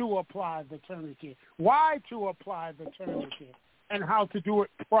 when to apply the tourniquet, why to apply the tourniquet, and how to do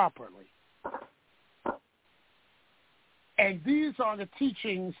it properly. And these are the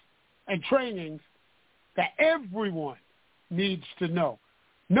teachings and trainings that everyone needs to know.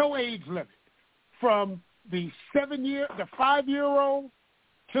 No age limit, from the 5-year-old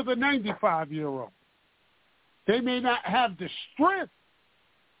to the 95-year-old. They may not have the strength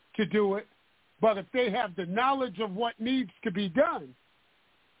to do it, but if they have the knowledge of what needs to be done,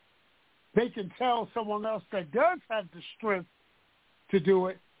 they can tell someone else that does have the strength to do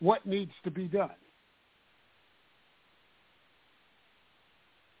it what needs to be done.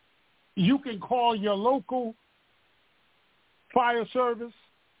 You can call your local fire service,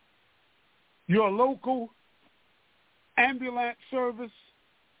 your local ambulance service,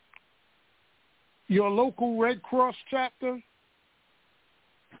 your local Red Cross chapter,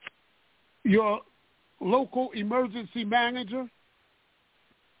 your local emergency manager,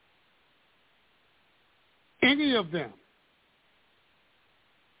 any of them,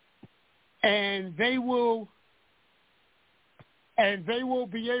 and they will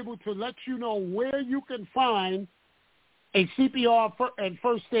be able to let you know where you can find a CPR and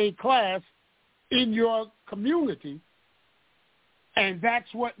first aid class in your community, and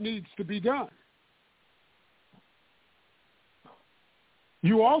that's what needs to be done.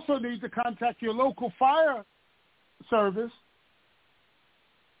 You also need to contact your local fire service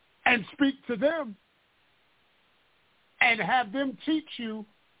and speak to them and have them teach you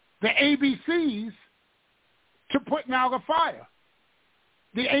the ABCs to putting out a fire,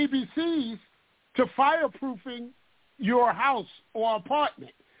 the ABCs to fireproofing your house or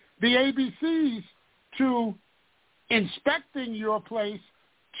apartment, the ABCs to inspecting your place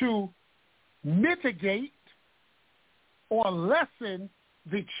to mitigate or lessen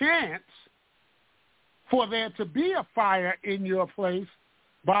the chance for there to be a fire in your place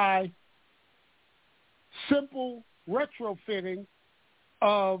by simple retrofitting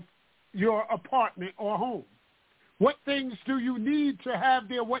of your apartment or home. What things do you need to have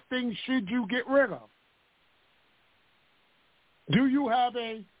there? What things should you get rid of? Do you have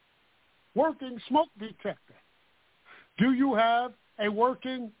a working smoke detector? Do you have a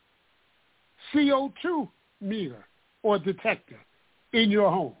working CO2 meter or detector in your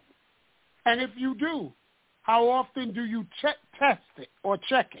home? And if you do, how often do you test it or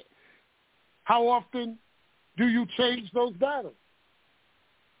check it? How often do you change those batteries?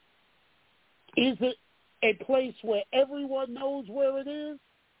 Is it a place where everyone knows where it is?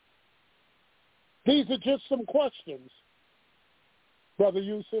 These are just some questions, Brother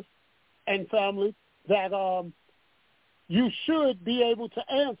Yusef and family, that you should be able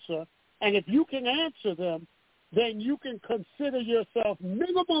to answer. And if you can answer them, then you can consider yourself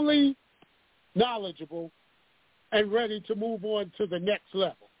minimally knowledgeable and ready to move on to the next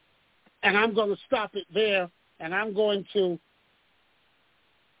level. And I'm going to stop it there, and I'm going to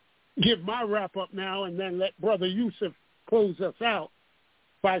give my wrap-up now and then let Brother Yusef close us out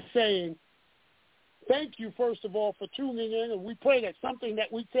by saying thank you, first of all, for tuning in, and we pray that something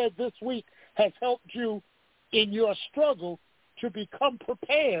that we said this week has helped you in your struggle to become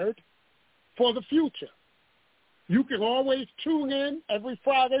prepared for the future. You can always tune in every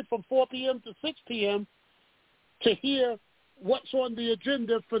Friday from 4 p.m. to 6 p.m. to hear what's on the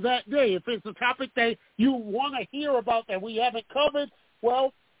agenda for that day. If it's a topic that you want to hear about that we haven't covered,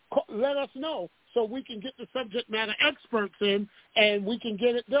 well, let us know so we can get the subject matter experts in and we can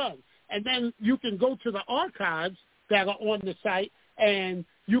get it done. And then you can go to the archives that are on the site and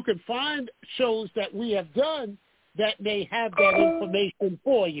you can find shows that we have done that may have that information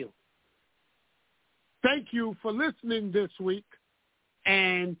for you. Thank you for listening this week,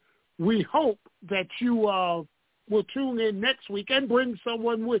 and we hope that you will tune in next week and bring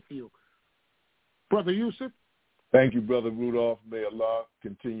someone with you. Brother Yusef? Thank you, Brother Rudolph. May Allah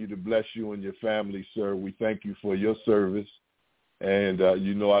continue to bless you and your family, sir. We thank you for your service. And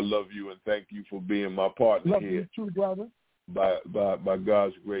you know I love you and thank you for being my partner love here. You too, brother. By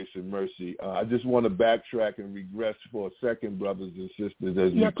God's grace and mercy. I just want to backtrack and regress for a second, brothers and sisters,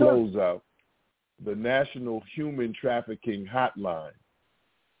 as we close out. The National Human Trafficking Hotline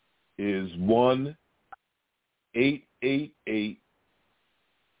is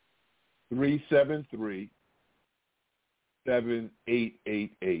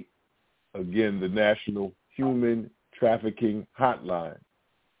 1-888-373-7888. Again, the National Human Trafficking Hotline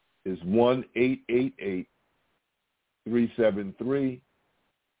is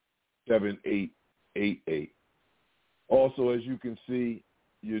 1-888-373-7888. Also, as you can see,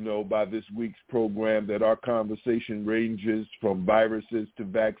 by this week's program that our conversation ranges from viruses to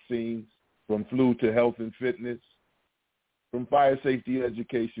vaccines, from flu to health and fitness, from fire safety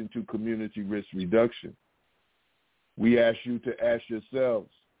education to community risk reduction. We ask you to ask yourselves,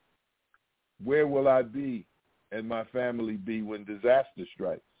 where will I be and my family be when disaster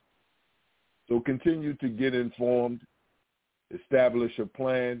strikes? So continue to get informed, establish a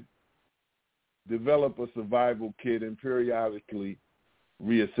plan, develop a survival kit, and periodically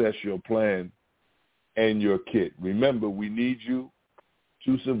reassess your plan and your kit. Remember, we need you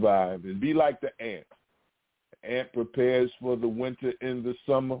to survive, and be like the ant. The ant prepares for the winter in the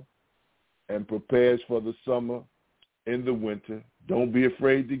summer and prepares for the summer in the winter. Don't be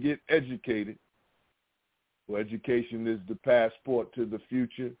afraid to get educated. For education is the passport to the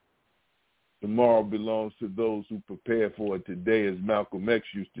future. Tomorrow belongs to those who prepare for it today, as Malcolm X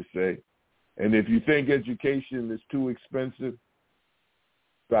used to say. And if you think education is too expensive,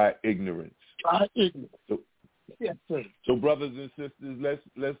 try ignorance. Try ignorance. So brothers and sisters,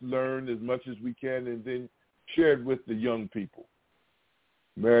 let's learn as much as we can and then share it with the young people.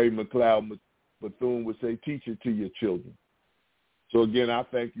 Mary McLeod Bethune would say, teach it to your children. So again, I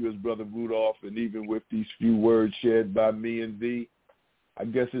thank you as Brother Rudolph, and even with these few words shared by me and thee, I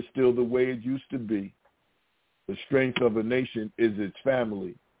guess it's still the way it used to be. The strength of a nation is its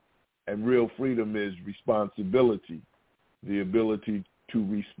family, and real freedom is responsibility, the ability to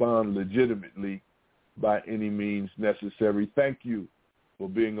respond legitimately by any means necessary. Thank you for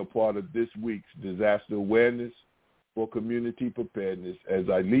being a part of this week's Disaster Awareness for Community Preparedness. As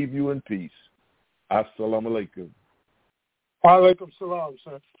I leave you in peace, Assalamu alaikum. Alaikum salam,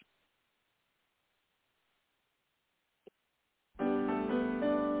 sir.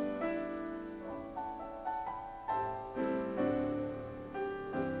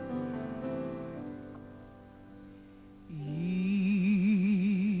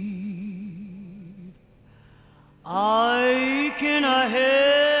 I can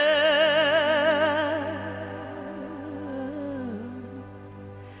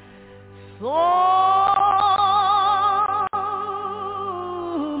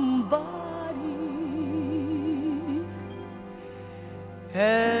somebody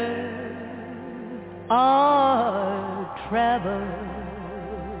as I travel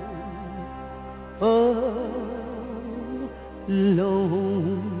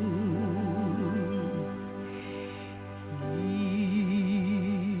alone.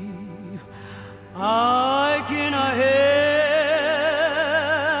 I can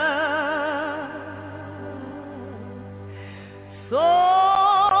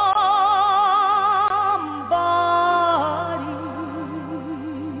somebody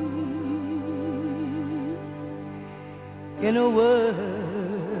in a word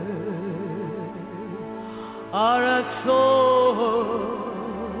or a soul.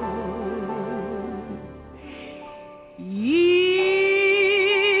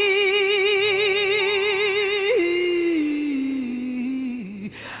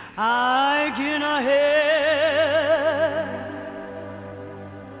 I can help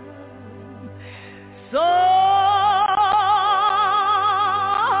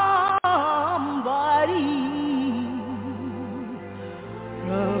somebody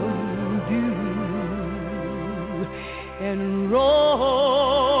from dew and roll.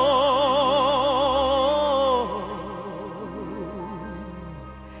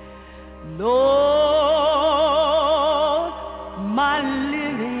 Lord, my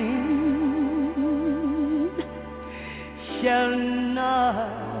living shall not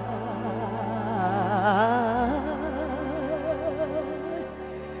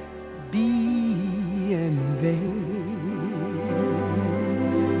be in vain.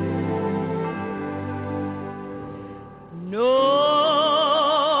 No,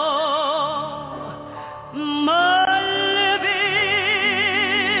 my living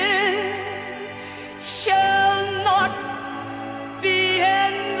shall not be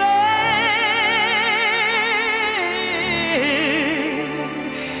in vain. No,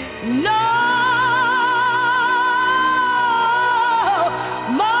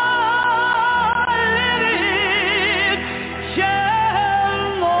 my living shall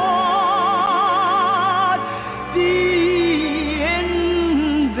not be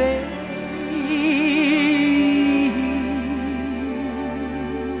in vain.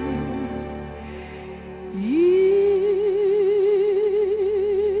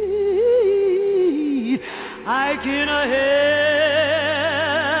 I can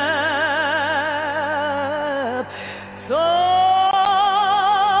help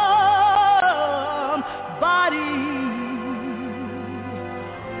somebody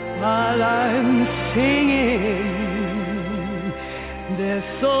while I'm singing their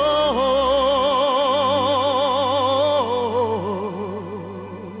soul.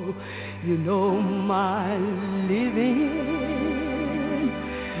 You know my living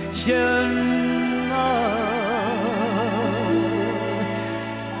shall not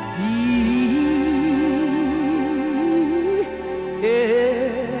be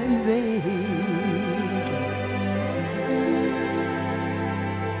in vain.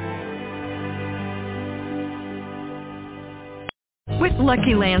 With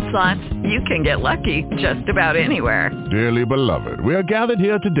Lucky Land Slots, you can get lucky just about anywhere. Dearly beloved, we are gathered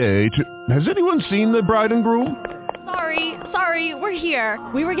here today to... Has anyone seen the bride and groom? Sorry, we're here.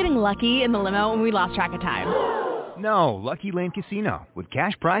 We were getting lucky in the limo and we lost track of time. No, Lucky Land Casino, with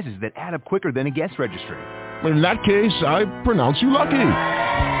cash prizes that add up quicker than a guest registry. In that case, I pronounce you lucky.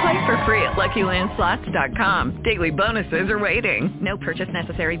 Play for free at LuckyLandSlots.com. Daily bonuses are waiting. No purchase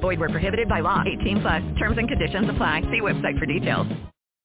necessary. Void where prohibited by law. 18+. Terms and conditions apply. See website for details.